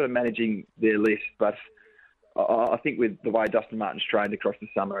 It's just sort of managing their list. But I think with the way Dustin Martin's trained across the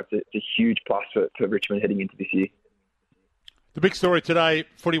summer, it's a huge plus for Richmond heading into this year. The big story today,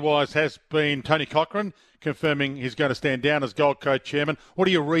 footy-wise, has been Tony Cochrane confirming he's going to stand down as Gold Coast chairman. What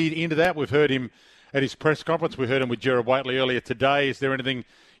do you read into that? We've heard him at his press conference. We heard him with Gerard Whateley earlier today. Is there anything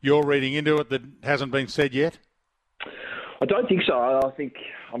you're reading into it that hasn't been said yet? I don't think so.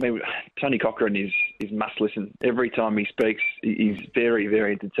 I mean, Tony Cochrane is must listen. Every time he speaks, he's very,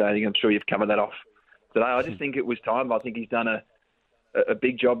 very entertaining. I'm sure you've covered that off today. I just think it was time. I think he's done a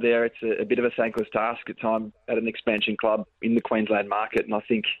big job there. It's a bit of a thankless task at time at an expansion club in the Queensland market, and I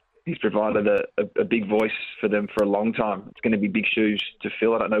think he's provided a big voice for them for a long time. It's going to be big shoes to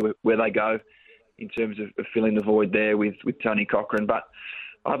fill. I don't know where they go in terms of filling the void there with Tony Cochrane, but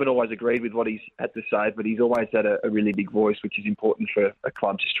I haven't always agreed with what he's had to say, but he's always had a really big voice, which is important for a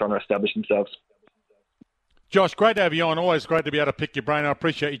club just trying to establish themselves. Josh, great to have you on. Always great to be able to pick your brain. I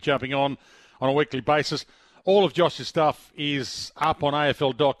appreciate you jumping on a weekly basis. All of Josh's stuff is up on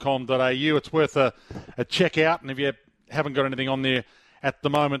afl.com.au. It's worth a check out, and if you haven't got anything on there at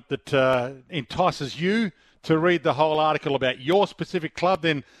the moment that entices you to read the whole article about your specific club,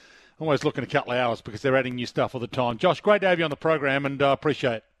 then always looking a couple of hours because they're adding new stuff all the time. Josh, great to have you on the program, and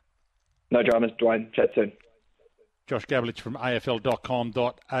appreciate it. No dramas, Dwayne. Chat soon. Josh Gabelich from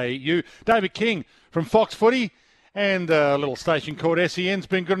afl.com.au. David King from Fox Footy and a little station called SEN's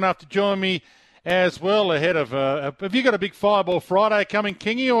been good enough to join me as well ahead of... have you got a big Fireball Friday coming,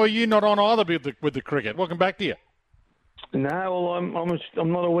 Kingy, or are you not on either with the cricket? Welcome back to you. No, well,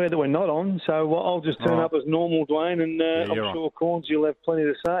 I'm not aware that we're not on, so I'll just turn up as normal, Dwayne, and I'm sure Corns, you'll have plenty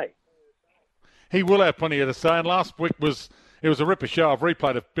to say. He will have plenty to say, and last week was a ripper show. I've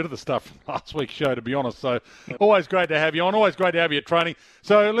replayed a bit of the stuff from last week's show, to be honest, so always great to have you on, always great to have you at training.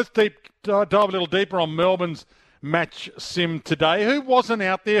 So let's dive a little deeper on Melbourne's match sim today. Who wasn't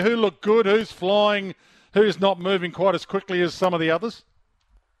out there? Who looked good? Who's flying? Who's not moving quite as quickly as some of the others?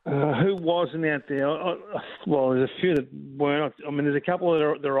 Who wasn't out there? Well, there's a few that weren't. I mean, there's a couple that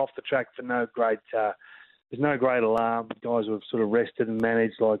are off the track for no great... there's no great alarm. Guys who have sort of rested and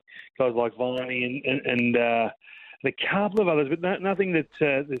managed, like guys like Viney and a couple of others, but nothing that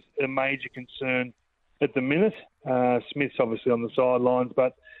there's a major concern at the minute. Smith's obviously on the sidelines,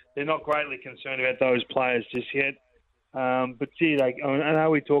 but they're not greatly concerned about those players just yet. But gee, I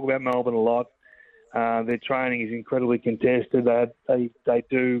know we talk about Melbourne a lot. Their training is incredibly contested. They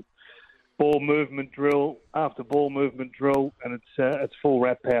do ball movement drill after ball movement drill, and it's full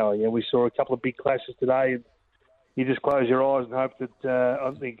rat power. Yeah, we saw a couple of big clashes today, and you just close your eyes and hope that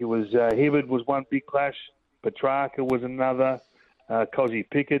I think it was Hibberd was one big clash, Petrarca was another, Cozzy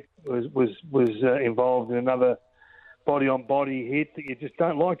Pickett was involved in another body-on-body hit that you just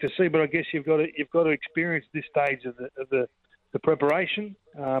don't like to see. But I guess you've got to experience this stage of the preparation.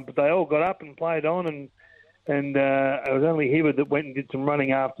 But they all got up and played on, and it was only Hibberd that went and did some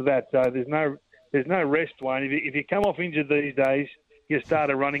running after that. So there's no rest, Wayne. If you come off injured these days, you start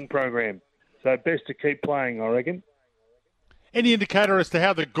a running program. So best to keep playing, I reckon. Any indicator as to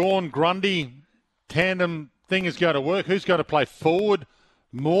how the Gawn-Grundy tandem thing is going to work? Who's going to play forward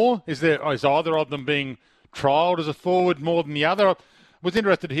more? Is either of them being trialled as a forward more than the other? I was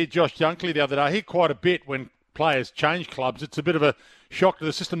interested to hear Josh Dunkley the other day. I hear quite a bit when players change clubs. It's a bit of a shock to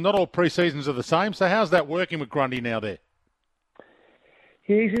the system. Not all pre-seasons are the same. So how's that working with Grundy now there?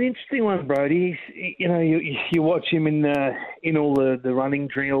 Yeah, he's an interesting one, Brody. You watch him in all the running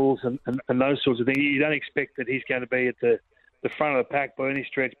drills and those sorts of things. You don't expect that he's going to be at the front of the pack by any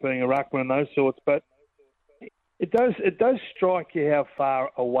stretch, being a ruckman and those sorts. But it does strike you how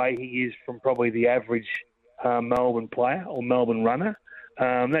far away he is from probably the average Melbourne player or Melbourne runner.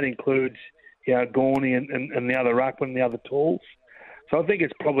 That includes Gorney and the other ruckman, the other talls. So I think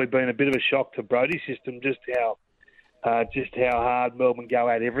it's probably been a bit of a shock to Brody's system just how hard Melbourne go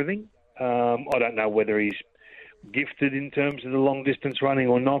at everything. I don't know whether he's gifted in terms of the long distance running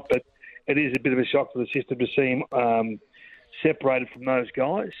or not, but it is a bit of a shock to the system to see him separated from those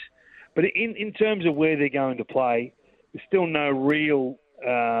guys. But in terms of where they're going to play, there's still no real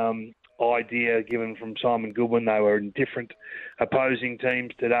idea given from Simon Goodwin. They were in different opposing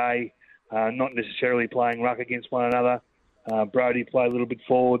teams today, not necessarily playing ruck against one another. Brody played a little bit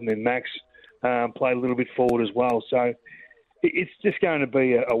forward, and then Max played a little bit forward as well. So it's just going to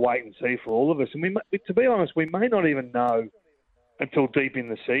be a wait and see for all of us. And to be honest, we may not even know until deep in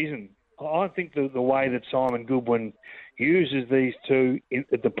the season. I think the way that Simon Goodwin uses these two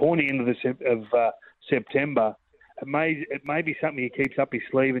at the pointy end of September, it may be something he keeps up his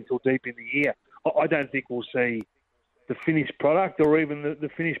sleeve until deep in the year. I don't think we'll see the finished product or even the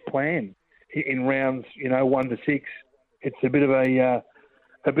finished plan in rounds 1 to 6. It's a bit of a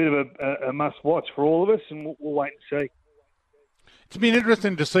must watch for all of us, and we'll wait and see. It's been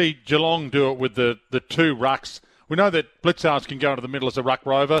interesting to see Geelong do it with the two rucks. We know that Blitzards can go into the middle as a ruck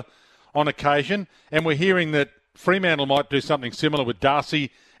rover on occasion, and we're hearing that Fremantle might do something similar with Darcy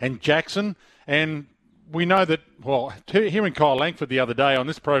and Jackson. And we know that, hearing Kyle Langford the other day on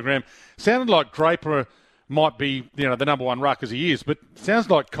this program, sounded like Draper might be, the number one ruck as he is, but sounds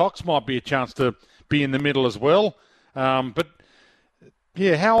like Cox might be a chance to be in the middle as well. But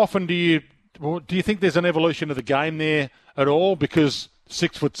yeah, how often do you think there's an evolution of the game there at all? Because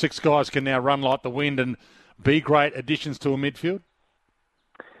 6'6" guys can now run like the wind and be great additions to a midfield.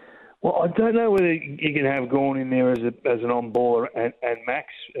 Well, I don't know whether you can have Gawn in there as an on-baller and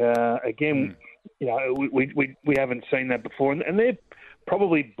Max. We haven't seen that before, and they're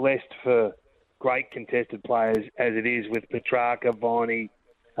probably blessed for great contested players as it is with Petrarca, Viney,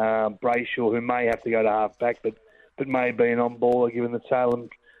 Brayshaw, who may have to go to half-back, but may be an on-baller given that Salem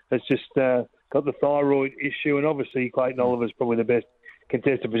has just got the thyroid issue, and obviously Clayton Oliver's probably the best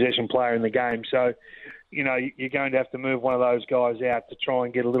contested possession player in the game. So, you're going to have to move one of those guys out to try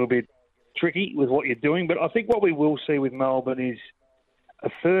and get a little bit tricky with what you're doing. But I think what we will see with Melbourne is a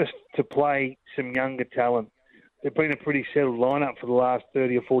first to play some younger talent. They've been a pretty settled lineup for the last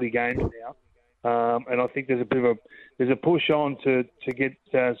 30 or 40 games now. And I think there's a push on to get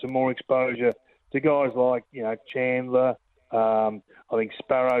some more exposure to guys like, Chandler. I think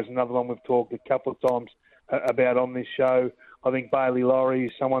Sparrow's another one we've talked a couple of times about on this show. I think Bailey Laurie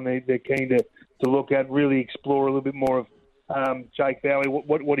is someone they're keen to look at, really explore a little bit more of Jake Bowie,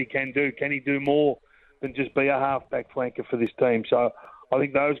 what he can do. Can he do more than just be a half-back flanker for this team? So I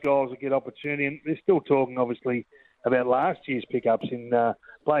think those guys will get opportunity. And they're still talking, obviously, about last year's pickups in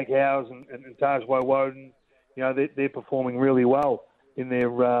Blake Howes and Tajwa Woden. They're performing really well in their,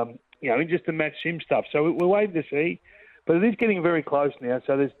 in just the match sim stuff. So we're waiting to see. But it is getting very close now.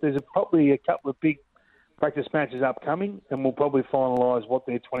 So there's probably a couple of big practice matches upcoming, and we'll probably finalise what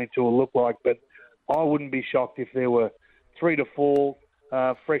their 22 will look like. But I wouldn't be shocked if there were 3 to 4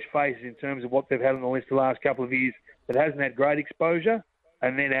 fresh faces in terms of what they've had on the list the last couple of years that hasn't had great exposure,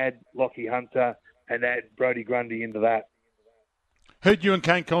 and then add Lockie Hunter and add Brodie Grundy into that. Heard you and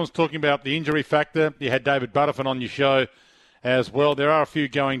Kane Collins talking about the injury factor. You had David Butterfin on your show as well. There are a few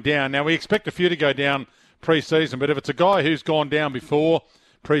going down. Now, we expect a few to go down pre-season, but if it's a guy who's gone down before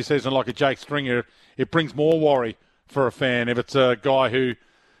pre-season like a Jake Stringer, it brings more worry for a fan if it's a guy who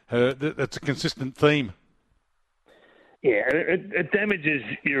that's a consistent theme. Yeah, it damages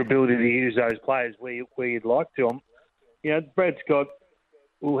your ability to use those players where you'd like to. Brad Scott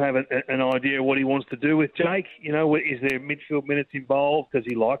will have an idea of what he wants to do with Jake. Is there midfield minutes involved? Does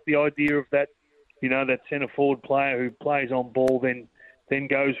he like the idea of that, that centre-forward player who plays on ball then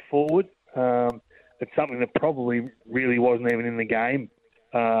goes forward? It's something that probably really wasn't even in the game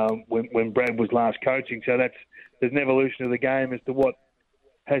when Brad was last coaching. So there's an evolution of the game as to what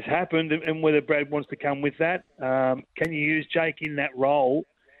has happened and whether Brad wants to come with that. Can you use Jake in that role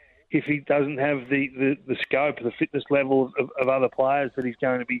if he doesn't have the scope, the fitness level of other players that he's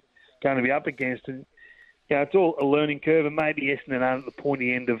going to be up against? And it's all a learning curve, and maybe Essendon aren't at the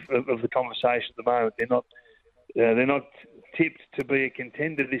pointy end of the conversation at the moment. They're not tipped to be a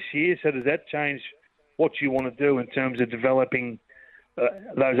contender this year. So does that change what you want to do in terms of developing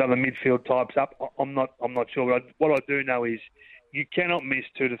those other midfield types up? I'm not sure. But what I do know is you cannot miss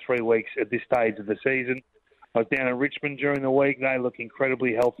 2 to 3 weeks at this stage of the season. I was down at Richmond during the week. They look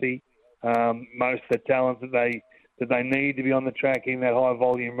incredibly healthy. Most of the talent that they need to be on the track in that high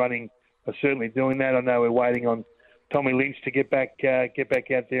volume running are certainly doing that. I know we're waiting on Tommy Lynch to get back out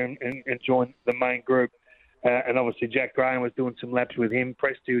there and join the main group. And obviously Jack Graham was doing some laps with him.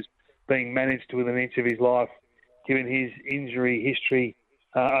 Presty was being managed within each of his life, given his injury history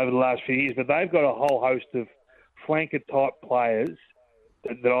over the last few years. But they've got a whole host of flanker-type players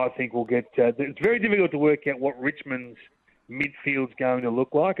that I think will get... it's very difficult to work out what Richmond's midfield's going to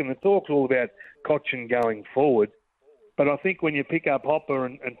look like, and the talk's all about Cochin going forward. But I think when you pick up Hopper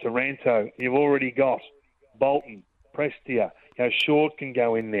and Taranto, you've already got Bolton, Prestia, Short can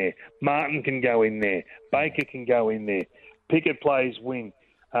go in there, Martin can go in there, Baker can go in there, Pickett plays wing.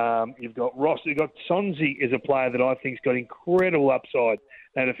 You've got Ross, you've got Sonzi is a player that I think's got incredible upside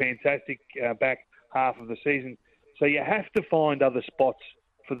and a fantastic back half of the season. So you have to find other spots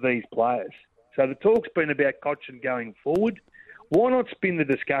for these players. So the talk's been about Cochin going forward. Why not spin the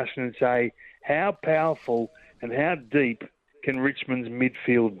discussion and say, how powerful and how deep can Richmond's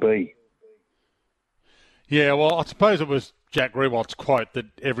midfield be? Yeah, well, I suppose it was Jack Rewalt's quote that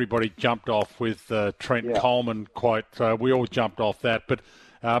everybody jumped off with Trent Coleman quote. We all jumped off that, but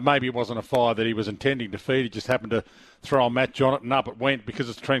maybe it wasn't a fire that he was intending to feed. He just happened to throw a match on it, and up it went because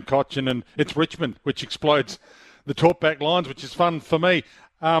it's Trent Cochin and it's Richmond, which explodes the talkback lines, which is fun for me.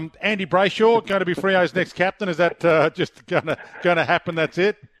 Andy Brayshaw going to be Freo's next captain. Is that just going to happen? That's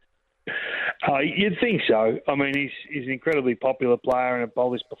it. You'd think so. I mean, he's an incredibly popular player and a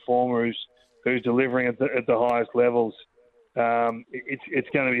polished performer who's delivering at the highest levels. It's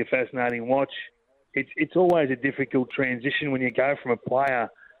going to be a fascinating watch. It's always a difficult transition when you go from a player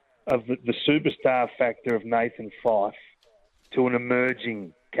of the superstar factor of Nathan Fyfe to an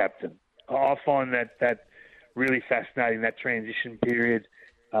emerging captain. I find that really fascinating, that transition period.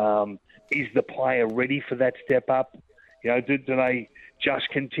 Is the player ready for that step up? Do they just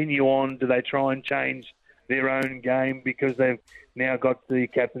continue on? Do they try and change their own game because they've now got the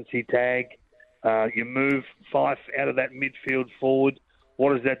captaincy tag? You move Fyfe out of that midfield forward.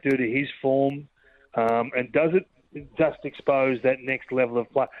 What does that do to his form? And does it just expose that next level of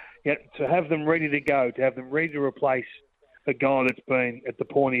play? To have them ready to go, to have them ready to replace a guy that's been at the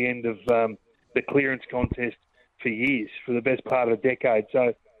pointy end of the clearance contest for years, for the best part of a decade.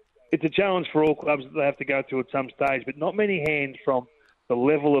 So it's a challenge for all clubs that they have to go through at some stage, but not many hands from the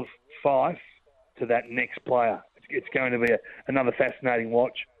level of Fyfe to that next player. It's going to be another fascinating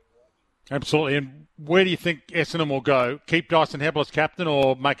watch. Absolutely. And where do you think Essendon will go? Keep Dyson Hebbel as captain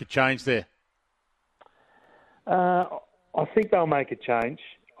or make a change there? I think they'll make a change.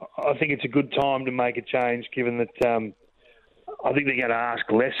 I think it's a good time to make a change, given that I think they're going to ask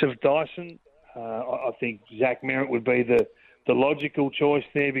less of Dyson. I think Zach Merritt would be the logical choice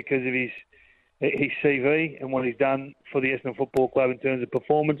there because of his CV and what he's done for the Essendon Football Club in terms of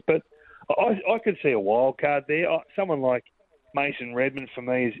performance. But I could see a wild card there. Someone like Mason Redmond, for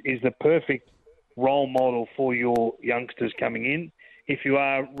me, is the perfect role model for your youngsters coming in. If you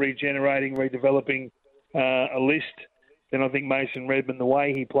are regenerating, redeveloping a list, then I think Mason Redmond, the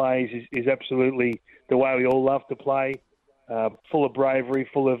way he plays, is absolutely the way we all love to play. Full of bravery,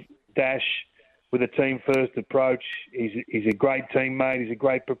 full of dash, with a team-first approach. He's a great teammate. He's a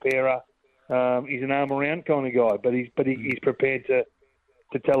great preparer. He's an arm-around kind of guy, but he's prepared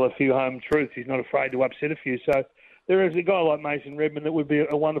to tell a few home truths. He's not afraid to upset a few. So there is a guy like Mason Redmond that would be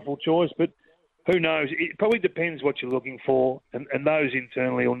a wonderful choice, but who knows? It probably depends what you're looking for, and those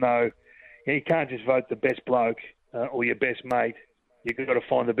internally will know. You can't just vote the best bloke or your best mate. You've got to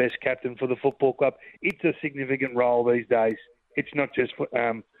find the best captain for the football club. It's a significant role these days. It's not just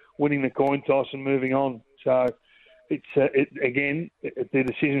winning the coin toss and moving on. So it's the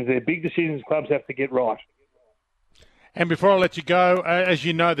decisions. They're big decisions clubs have to get right. And before I let you go, as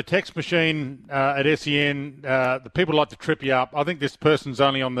you know, the text machine at SEN, the people like to trip you up. I think this person's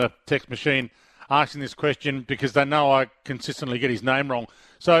only on the text machine asking this question because they know I consistently get his name wrong.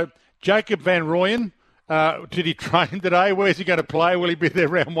 So Jacob Van Rooyen, did he train today? Where's he going to play? Will he be there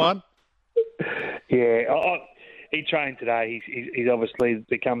round one? Yeah, he trained today. He's obviously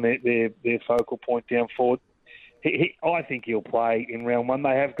become their focal point down forward. I think he'll play in round one.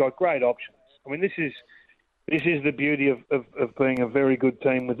 They have got great options. I mean, this is the beauty of being a very good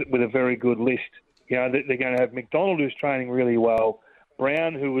team with a very good list. You know, they're going to have McDonald, who's training really well,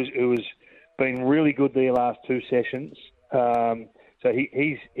 Brown, who has been really good the last two sessions. So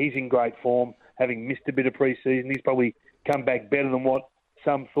he's in great form, having missed a bit of pre-season. He's probably come back better than what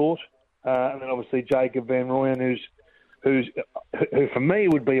some thought. And then obviously Jacob Van Rooyen, who for me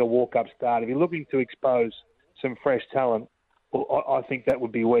would be a walk-up start. If you're looking to expose some fresh talent, I think that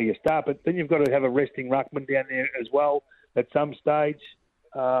would be where you start. But then you've got to have a resting ruckman down there as well at some stage.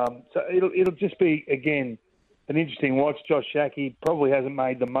 So it'll just be, again, an interesting watch. Josh Schache probably hasn't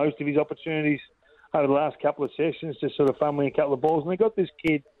made the most of his opportunities over the last couple of sessions, just sort of fumbling a couple of balls. And they got this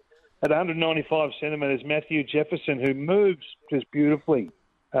kid at 195 centimetres, Matthew Jefferson, who moves just beautifully.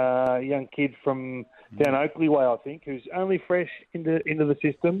 Young kid from down Oakley way, I think, who's only fresh into the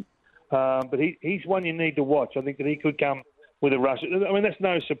system. But he's one you need to watch. I think that he could come with a rush. I mean, that's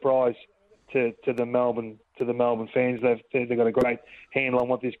no surprise to the Melbourne fans. They've got a great handle on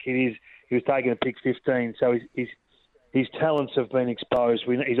what this kid is. He was taken at pick 15, so his talents have been exposed.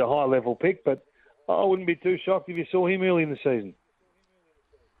 He's a high level pick, but I wouldn't be too shocked if you saw him early in the season.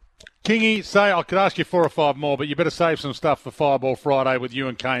 Kingy, say I could ask you 4 or 5 more, but you better save some stuff for Fireball Friday with you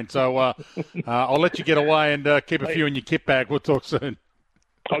and Kane. So I'll let you get away and keep a few in your kit bag. We'll talk soon.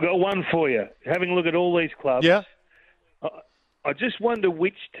 I've got one for you. Having a look at all these clubs, yeah. I just wonder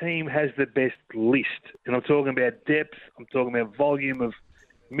which team has the best list. And I'm talking about depth. I'm talking about volume of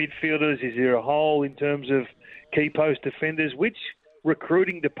midfielders. Is there a hole in terms of key post defenders? Which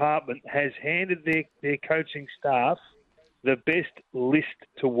recruiting department has handed their coaching staff the best list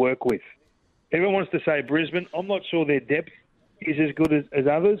to work with? Everyone wants to say Brisbane. I'm not sure their depth is as good as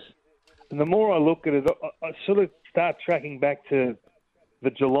others. And the more I look at it, I sort of start tracking back to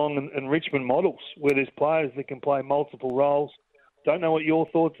the Geelong and Richmond models, where there's players that can play multiple roles. Don't know what your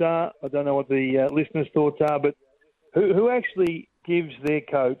thoughts are. I don't know what the listeners' thoughts are, but who actually gives their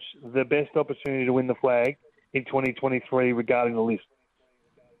coach the best opportunity to win the flag in 2023 regarding the list?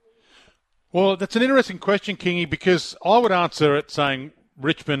 Well, that's an interesting question, Kingy, because I would answer it saying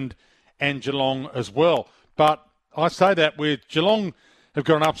Richmond and Geelong as well. But I say that with Geelong have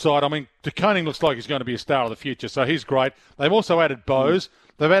got an upside. I mean, De Koning looks like he's going to be a star of the future, so he's great. They've also added Bowes.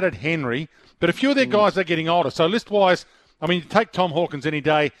 They've added Henry. But a few of their guys are getting older. So list-wise, I mean, you take Tom Hawkins any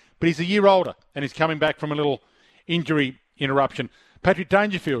day, but he's a year older, and he's coming back from a little injury interruption. Patrick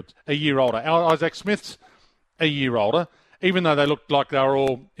Dangerfield's a year older. Isaac Smith's a year older, even though they looked like they were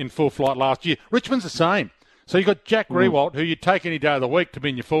all in full flight last year. Richmond's the same. So you've got Jack Rewalt, who you take any day of the week to be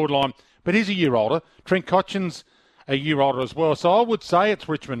in your forward line, but he's a year older. Trent Cotchin's a year older as well. So I would say it's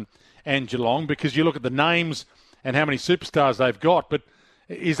Richmond and Geelong because you look at the names and how many superstars they've got, but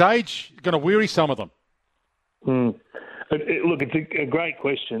is age going to weary some of them? Look, it's a great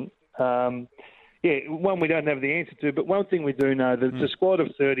question. One we don't have the answer to, but one thing we do know, that it's a squad of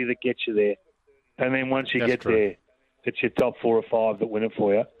 30 that gets you there. And then once you get there, it's your top 4 or 5 that win it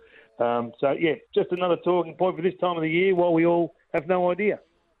for you. Just another talking point for this time of the year while we all have no idea.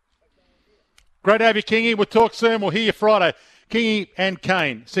 Great to have you, Kingy. We'll talk soon. We'll hear you Friday. Kingy and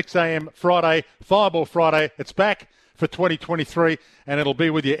Kane, 6 a.m. Friday, Fireball Friday. It's back for 2023, and it'll be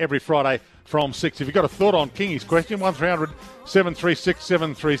with you every Friday from 6. If you've got a thought on Kingy's question, 1300 736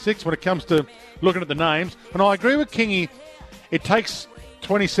 736 when it comes to looking at the names. And I agree with Kingy, it takes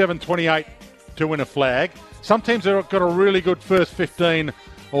 27, 28 to win a flag. Some teams have got a really good first 15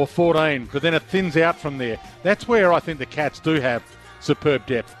 or 14, but then it thins out from there. That's where I think the Cats do have superb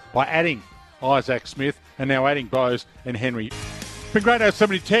depth by adding Isaac Smith and now adding Bowes and Henry. It's been great to have so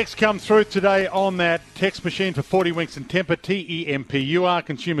many texts come through today on that text machine for 40 Winks and Tempur, TEMPUR,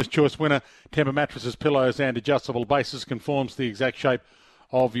 Consumer's Choice winner. Tempur mattresses, pillows and adjustable bases, conforms to the exact shape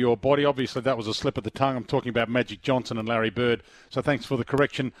of your body. Obviously, that was a slip of the tongue. I'm talking about Magic Johnson and Larry Bird. So thanks for the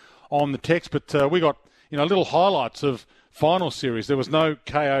correction on the text. But we got little highlights of final series. There was no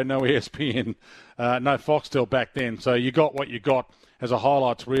KO, no ESPN, no Foxtel back then. So you got what you got as a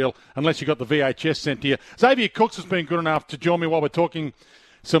highlights reel, unless you got the VHS sent to you. Xavier Cooks has been good enough to join me while we're talking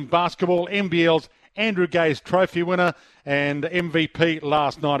some basketball. NBL's Andrew Gaze Trophy winner and MVP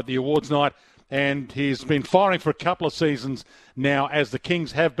last night at the awards night. And he's been firing for a couple of seasons now, as the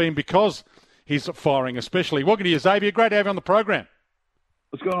Kings have been, because he's firing especially. Welcome to you, Xavier. Great to have you on the program.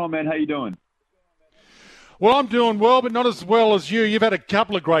 What's going on, man? How you doing? Well, I'm doing well, but not as well as you. You've had a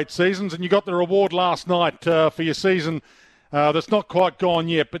couple of great seasons, and you got the reward last night for your season that's not quite gone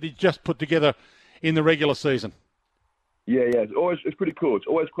yet, but you just put together in the regular season. Yeah. It's pretty cool. It's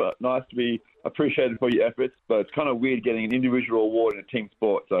always quite nice to be appreciated for your efforts, but it's kind of weird getting an individual award in a team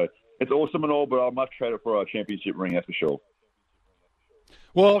sport. So it's awesome and all, but I'd much trade it for our championship ring, that's for sure.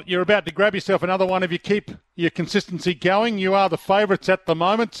 Well, you're about to grab yourself another one. If you keep your consistency going, you are the favourites at the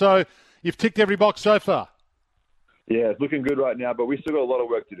moment, so you've ticked every box so far. Yeah, it's looking good right now, but we still got a lot of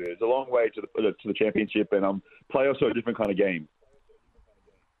work to do. It's a long way to the championship, and playoffs are a different kind of game.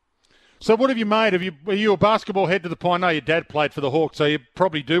 So what have you made? Are you a basketball head to the point? I know your dad played for the Hawks, so you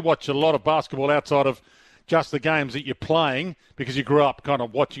probably do watch a lot of basketball outside of just the games that you're playing because you grew up kind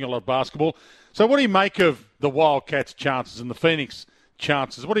of watching a lot of basketball. So what do you make of the Wildcats' chances and the Phoenix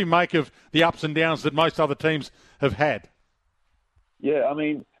chances? What do you make of the ups and downs that most other teams have had? Yeah, I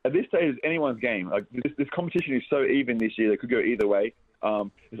mean, at this stage, it's anyone's game. Like this competition is so even this year; it could go either way.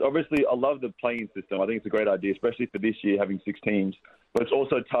 It's obviously, I love the playing system. I think it's a great idea, especially for this year having 6 teams. But it's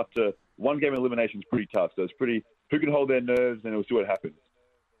also tough to one game elimination is pretty tough. So it's pretty who can hold their nerves, and we'll see what happens.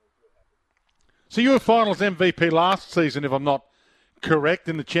 So you were finals MVP last season, if I'm not correct,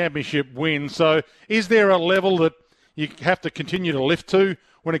 in the championship win. So is there a level that you have to continue to lift to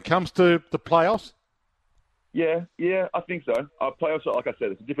when it comes to the playoffs? Yeah, I think so. Playoffs, like I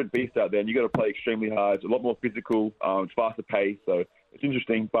said, it's a different beast out there, and you got to play extremely hard. It's a lot more physical. It's faster pace, so it's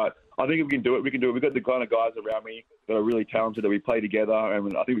interesting. But I think if we can do it, we can do it. We've got the kind of guys around me that are really talented that we play together,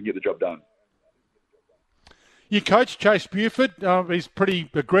 and I think we can get the job done. You coach Chase Buford. He's pretty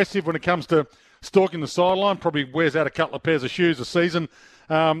aggressive when it comes to stalking the sideline. Probably wears out a couple of pairs of shoes a season,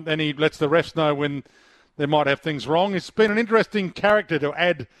 and he lets the refs know when they might have things wrong. It's been an interesting character to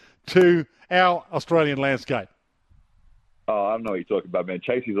add to our Australian landscape. Oh, I don't know what you're talking about, man.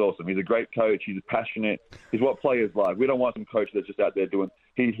 Chase is awesome. He's a great coach. He's passionate. He's what players like. We don't want some coach that's just out there doing.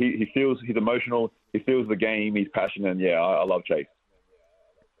 He feels. He's emotional. He feels the game. He's passionate. And yeah, I love Chase.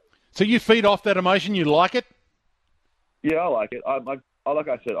 So you feed off that emotion. You like it? Yeah, I like it. Like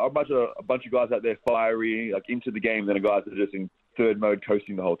I said, I'm a bunch of guys out there fiery, like into the game, than guys that are just in third mode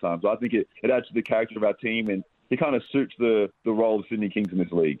coasting the whole time. So I think it adds to the character of our team, and he kind of suits the role of Sydney Kings in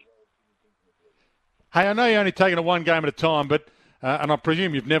this league. Hey, I know you're only taking it one game at a time, but and I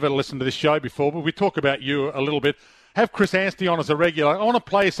presume you've never listened to this show before, but we talk about you a little bit. Have Chris Anstey on as a regular. I want to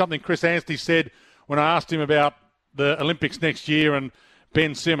play something Chris Anstey said when I asked him about the Olympics next year and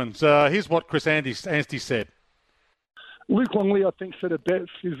Ben Simmons. Here's what Chris Anstey said. Luke Longley, I think, said it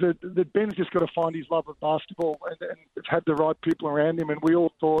best, is that Ben's just got to find his love of basketball and had the right people around him, and we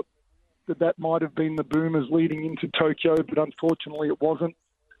all thought that might have been the Boomers leading into Tokyo, but unfortunately it wasn't.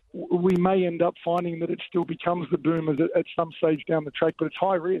 We may end up finding that it still becomes the Boomers at some stage down the track, but it's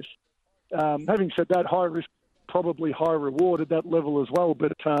high risk. Having said that, high risk, probably high reward at that level as well.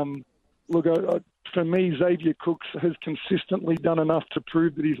 But look, for me, Xavier Cooks has consistently done enough to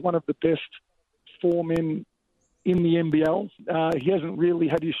prove that he's one of the best 4 men in the NBL. He hasn't really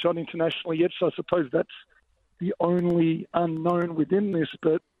had his shot internationally yet, so I suppose that's the only unknown within this.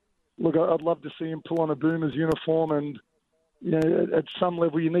 But look, I'd love to see him pull on a Boomers uniform, and you know, at some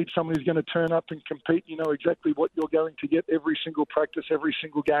level, you need someone who's going to turn up and compete. You know exactly what you're going to get every single practice, every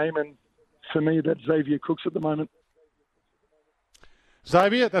single game, and for me, that's Xavier Cooks at the moment.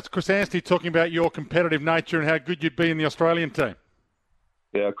 Xavier, that's Chris Anstey talking about your competitive nature and how good you'd be in the Australian team.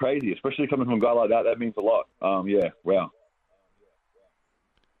 Yeah, crazy, especially coming from a guy like that. That means a lot. Yeah, wow.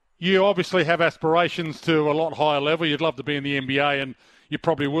 You obviously have aspirations to a lot higher level. You'd love to be in the NBA, and you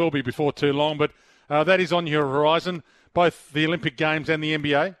probably will be before too long, but that is on your horizon, both the Olympic Games and the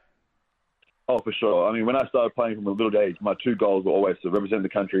NBA? Oh, for sure. I mean, when I started playing from a little age, my 2 goals were always to represent the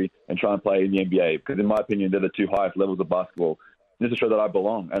country and try and play in the NBA, because in my opinion, they're the 2 highest levels of basketball. Just to show that I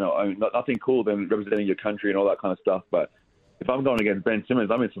belong. And I mean, nothing cool than representing your country and all that kind of stuff, but if I'm going against Ben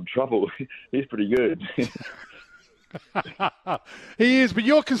Simmons, I'm in some trouble. He's pretty good. He is, but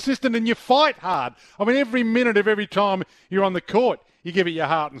you're consistent and you fight hard. I mean, every minute of every time you're on the court, you give it your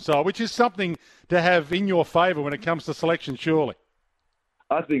heart and soul, which is something to have in your favour when it comes to selection, surely.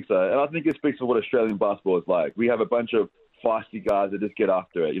 I think so. And I think it speaks for what Australian basketball is like. We have a bunch of feisty guys that just get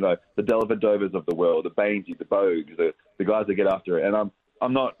after it. You know, the Dellavedovas of the world, the Bainesy, the Bogues, the guys that get after it. And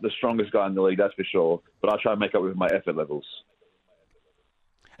I'm not the strongest guy in the league, that's for sure, but I try and make up with my effort levels.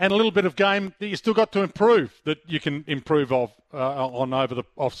 And a little bit of game that you still got to improve, that you can improve on over the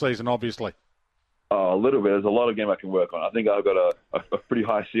off-season, obviously. Oh, a little bit. There's a lot of game I can work on. I think I've got a pretty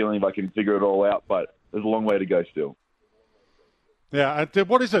high ceiling if I can figure it all out, but there's a long way to go still. Yeah, and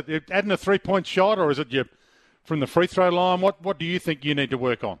what is it? Adding a 3-point shot, or is it you from the free throw line? What do you think you need to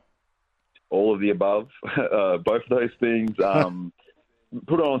work on? All of the above, both of those things.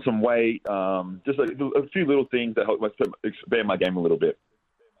 Put on some weight, just a few little things that help expand my game a little bit.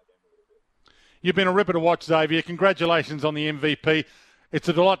 You've been a ripper to watch, Xavier. Congratulations on the MVP. It's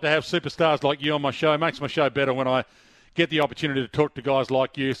a delight to have superstars like you on my show. It makes my show better when I get the opportunity to talk to guys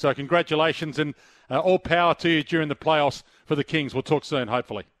like you. So congratulations and all power to you during the playoffs for the Kings. We'll talk soon,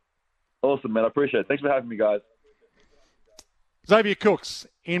 hopefully. Awesome, man. I appreciate it. Thanks for having me, guys. Xavier Cooks,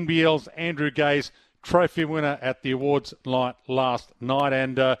 NBL's Andrew Gaze Trophy winner at the awards night last night.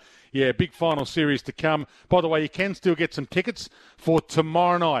 And, big final series to come. By the way, you can still get some tickets for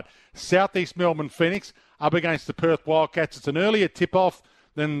tomorrow night. Southeast Melbourne Phoenix up against the Perth Wildcats. It's an earlier tip-off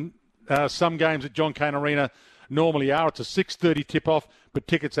than some games at John Cain Arena normally are. It's a 6:30 tip-off, but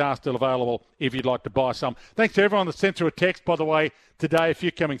tickets are still available if you'd like to buy some. Thanks to everyone that sent through a text, by the way, today. A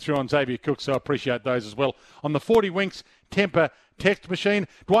few coming through on Xavier Cook, so I appreciate those as well. On the 40 Winks Temper text machine,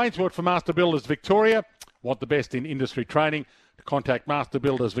 Dwayne's word for Master Builders Victoria. Want the best in industry training? Contact Master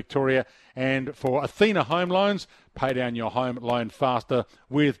Builders Victoria. And for Athena Home Loans, pay down your home loan faster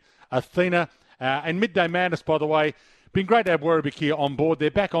with Athena. And Midday Madness, by the way, been great to have Werribee Kia on board.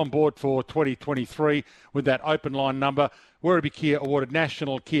 They're back on board for 2023 with that open line number. Werribee Kia awarded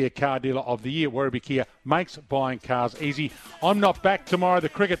National Kia Car Dealer of the Year. Werribee Kia makes buying cars easy. I'm not back tomorrow. The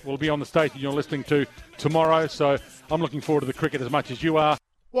cricket will be on the station you're listening to tomorrow, so I'm looking forward to the cricket as much as you are.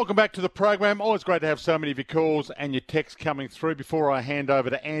 Welcome back to the program. Always great to have so many of your calls and your texts coming through. Before I hand over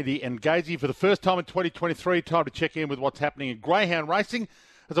to Andy and Gazy, for the first time in 2023, time to check in with what's happening in greyhound racing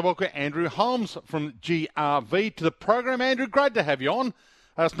as I welcome Andrew Holmes from GRV to the program. Andrew, great to have you on.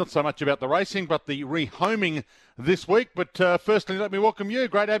 It's not so much about the racing, but the rehoming this week. But firstly, let me welcome you.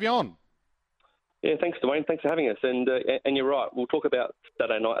 Great to have you on. Yeah, thanks, Dwayne. Thanks for having us. And you're right. We'll talk about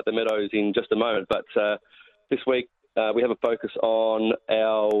Saturday night at the Meadows in just a moment. But this week, we have a focus on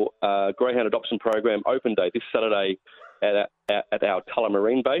our greyhound adoption program open day this Saturday at our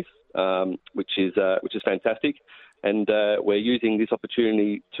Tullamarine base, which is fantastic. And we're using this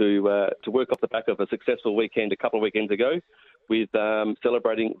opportunity to work off the back of a successful weekend a couple of weekends ago with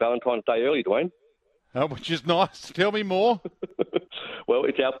celebrating Valentine's Day early, Dwayne. Which is nice. Tell me more. Well,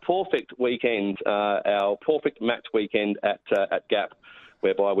 it's our perfect weekend, our perfect match weekend at Gap,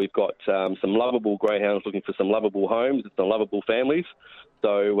 whereby we've got some lovable greyhounds looking for some lovable homes and some lovable families.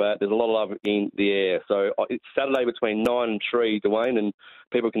 So there's a lot of love in the air. So it's Saturday between 9 and 3, Dwayne, and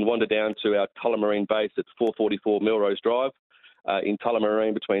people can wander down to our Tullamarine base at 444 Melrose Drive in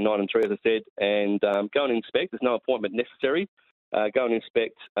Tullamarine between 9 and 3, as I said, and go and inspect. There's no appointment necessary. Go and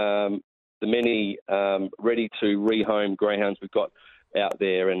inspect the many ready to rehome greyhounds we've got out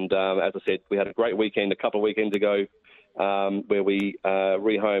there. And as I said, we had a great weekend a couple of weekends ago where we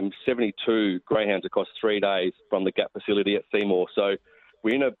rehomed 72 greyhounds across 3 days from the Gap facility at Seymour. So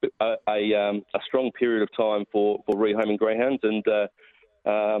we're in a strong period of time for rehoming greyhounds, and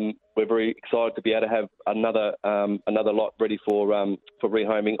we're very excited to be able to have another lot ready for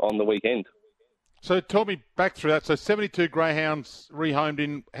rehoming on the weekend. So tell me back through that. So 72 greyhounds rehomed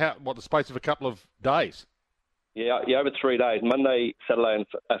in the space of a couple of days? Yeah, over 3 days. Friday, Saturday,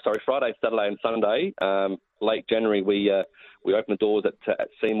 and Sunday. Late January, we opened the doors at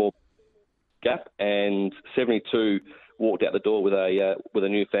Seymour Gap, and 72 walked out the door with a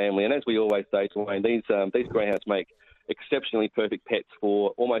new family. And as we always say, Dwayne, these greyhounds make exceptionally perfect pets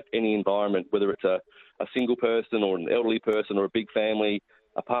for almost any environment, whether it's a single person or an elderly person or a big family,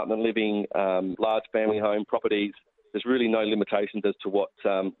 apartment living, large family home properties. There's really no limitations as to what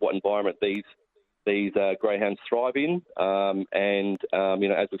environment these greyhounds thrive in.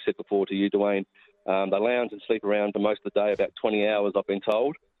 As we've said before to you, Dwayne, they lounge and sleep around for most of the day, about 20 hours, I've been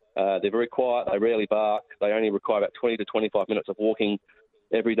told. They're very quiet. They rarely bark. They only require about 20 to 25 minutes of walking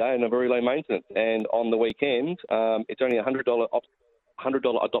every day and are very low maintenance. And on the weekend, it's only a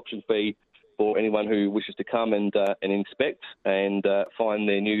 $100 adoption fee for anyone who wishes to come and inspect and find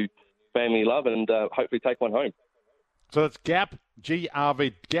their new family love and hopefully take one home. So it's Gap,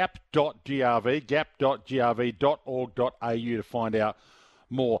 GRV, gap.grv, gap.grv.org.au to find out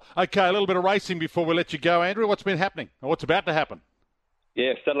more. Okay, a little bit of racing before we let you go, Andrew. What's been happening, or what's about to happen?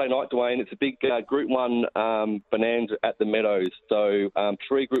 Yeah, Saturday night, Dwayne, it's a big Group 1 bonanza at the Meadows. So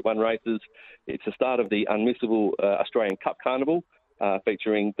 3 Group 1 races. It's the start of the unmissable Australian Cup Carnival,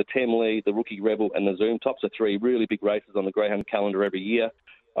 featuring the Temley, the Rookie Rebel and the Zoom Top. So 3 really big races on the greyhound calendar every year.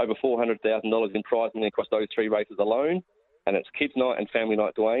 Over $400,000 in prize money across those 3 races alone. And it's kids' night and family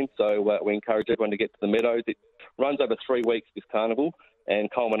night, Dwayne. So we encourage everyone to get to the Meadows. It runs over 3 weeks, this carnival, and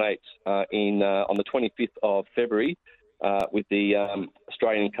culminates on the 25th of February with the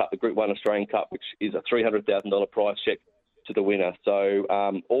Australian Cup, the Group 1 Australian Cup, which is a $300,000 prize check to the winner. So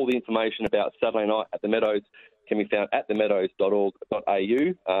all the information about Saturday night at the Meadows can be found at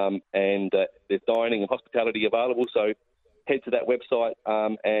themeadows.org.au, and there's dining and hospitality available. So head to that website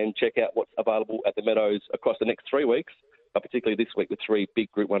and check out what's available at the Meadows across the next 3 weeks, particularly this week with 3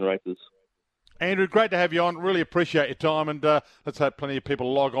 big Group 1 races. Andrew, great to have you on. Really appreciate your time, and let's hope plenty of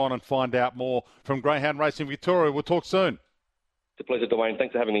people log on and find out more from Greyhound Racing Victoria. We'll talk soon. It's a pleasure, Dwayne.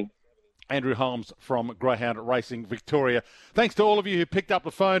 Thanks for having me. Andrew Holmes from Greyhound Racing Victoria. Thanks to all of you who picked up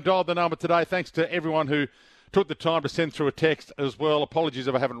the phone, dialed the number today. Thanks to everyone who took the time to send through a text as well. Apologies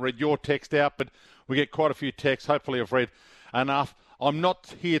if I haven't read your text out, but we get quite a few texts. Hopefully I've read enough I'm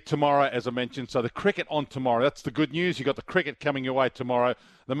not here tomorrow, as I mentioned, so the cricket on tomorrow. That's the good news. You've got the cricket coming your way tomorrow.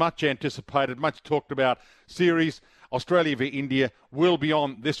 The much anticipated, much talked about series, Australia v India, will be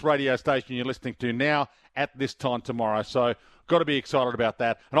on this radio station you're listening to now at this time tomorrow. So got to be excited about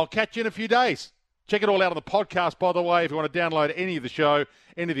that. And I'll catch you in a few days. Check it all out on the podcast, by the way, if you want to download any of the show,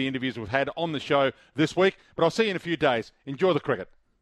 any of the interviews we've had on the show this week. But I'll see you in a few days. Enjoy the cricket.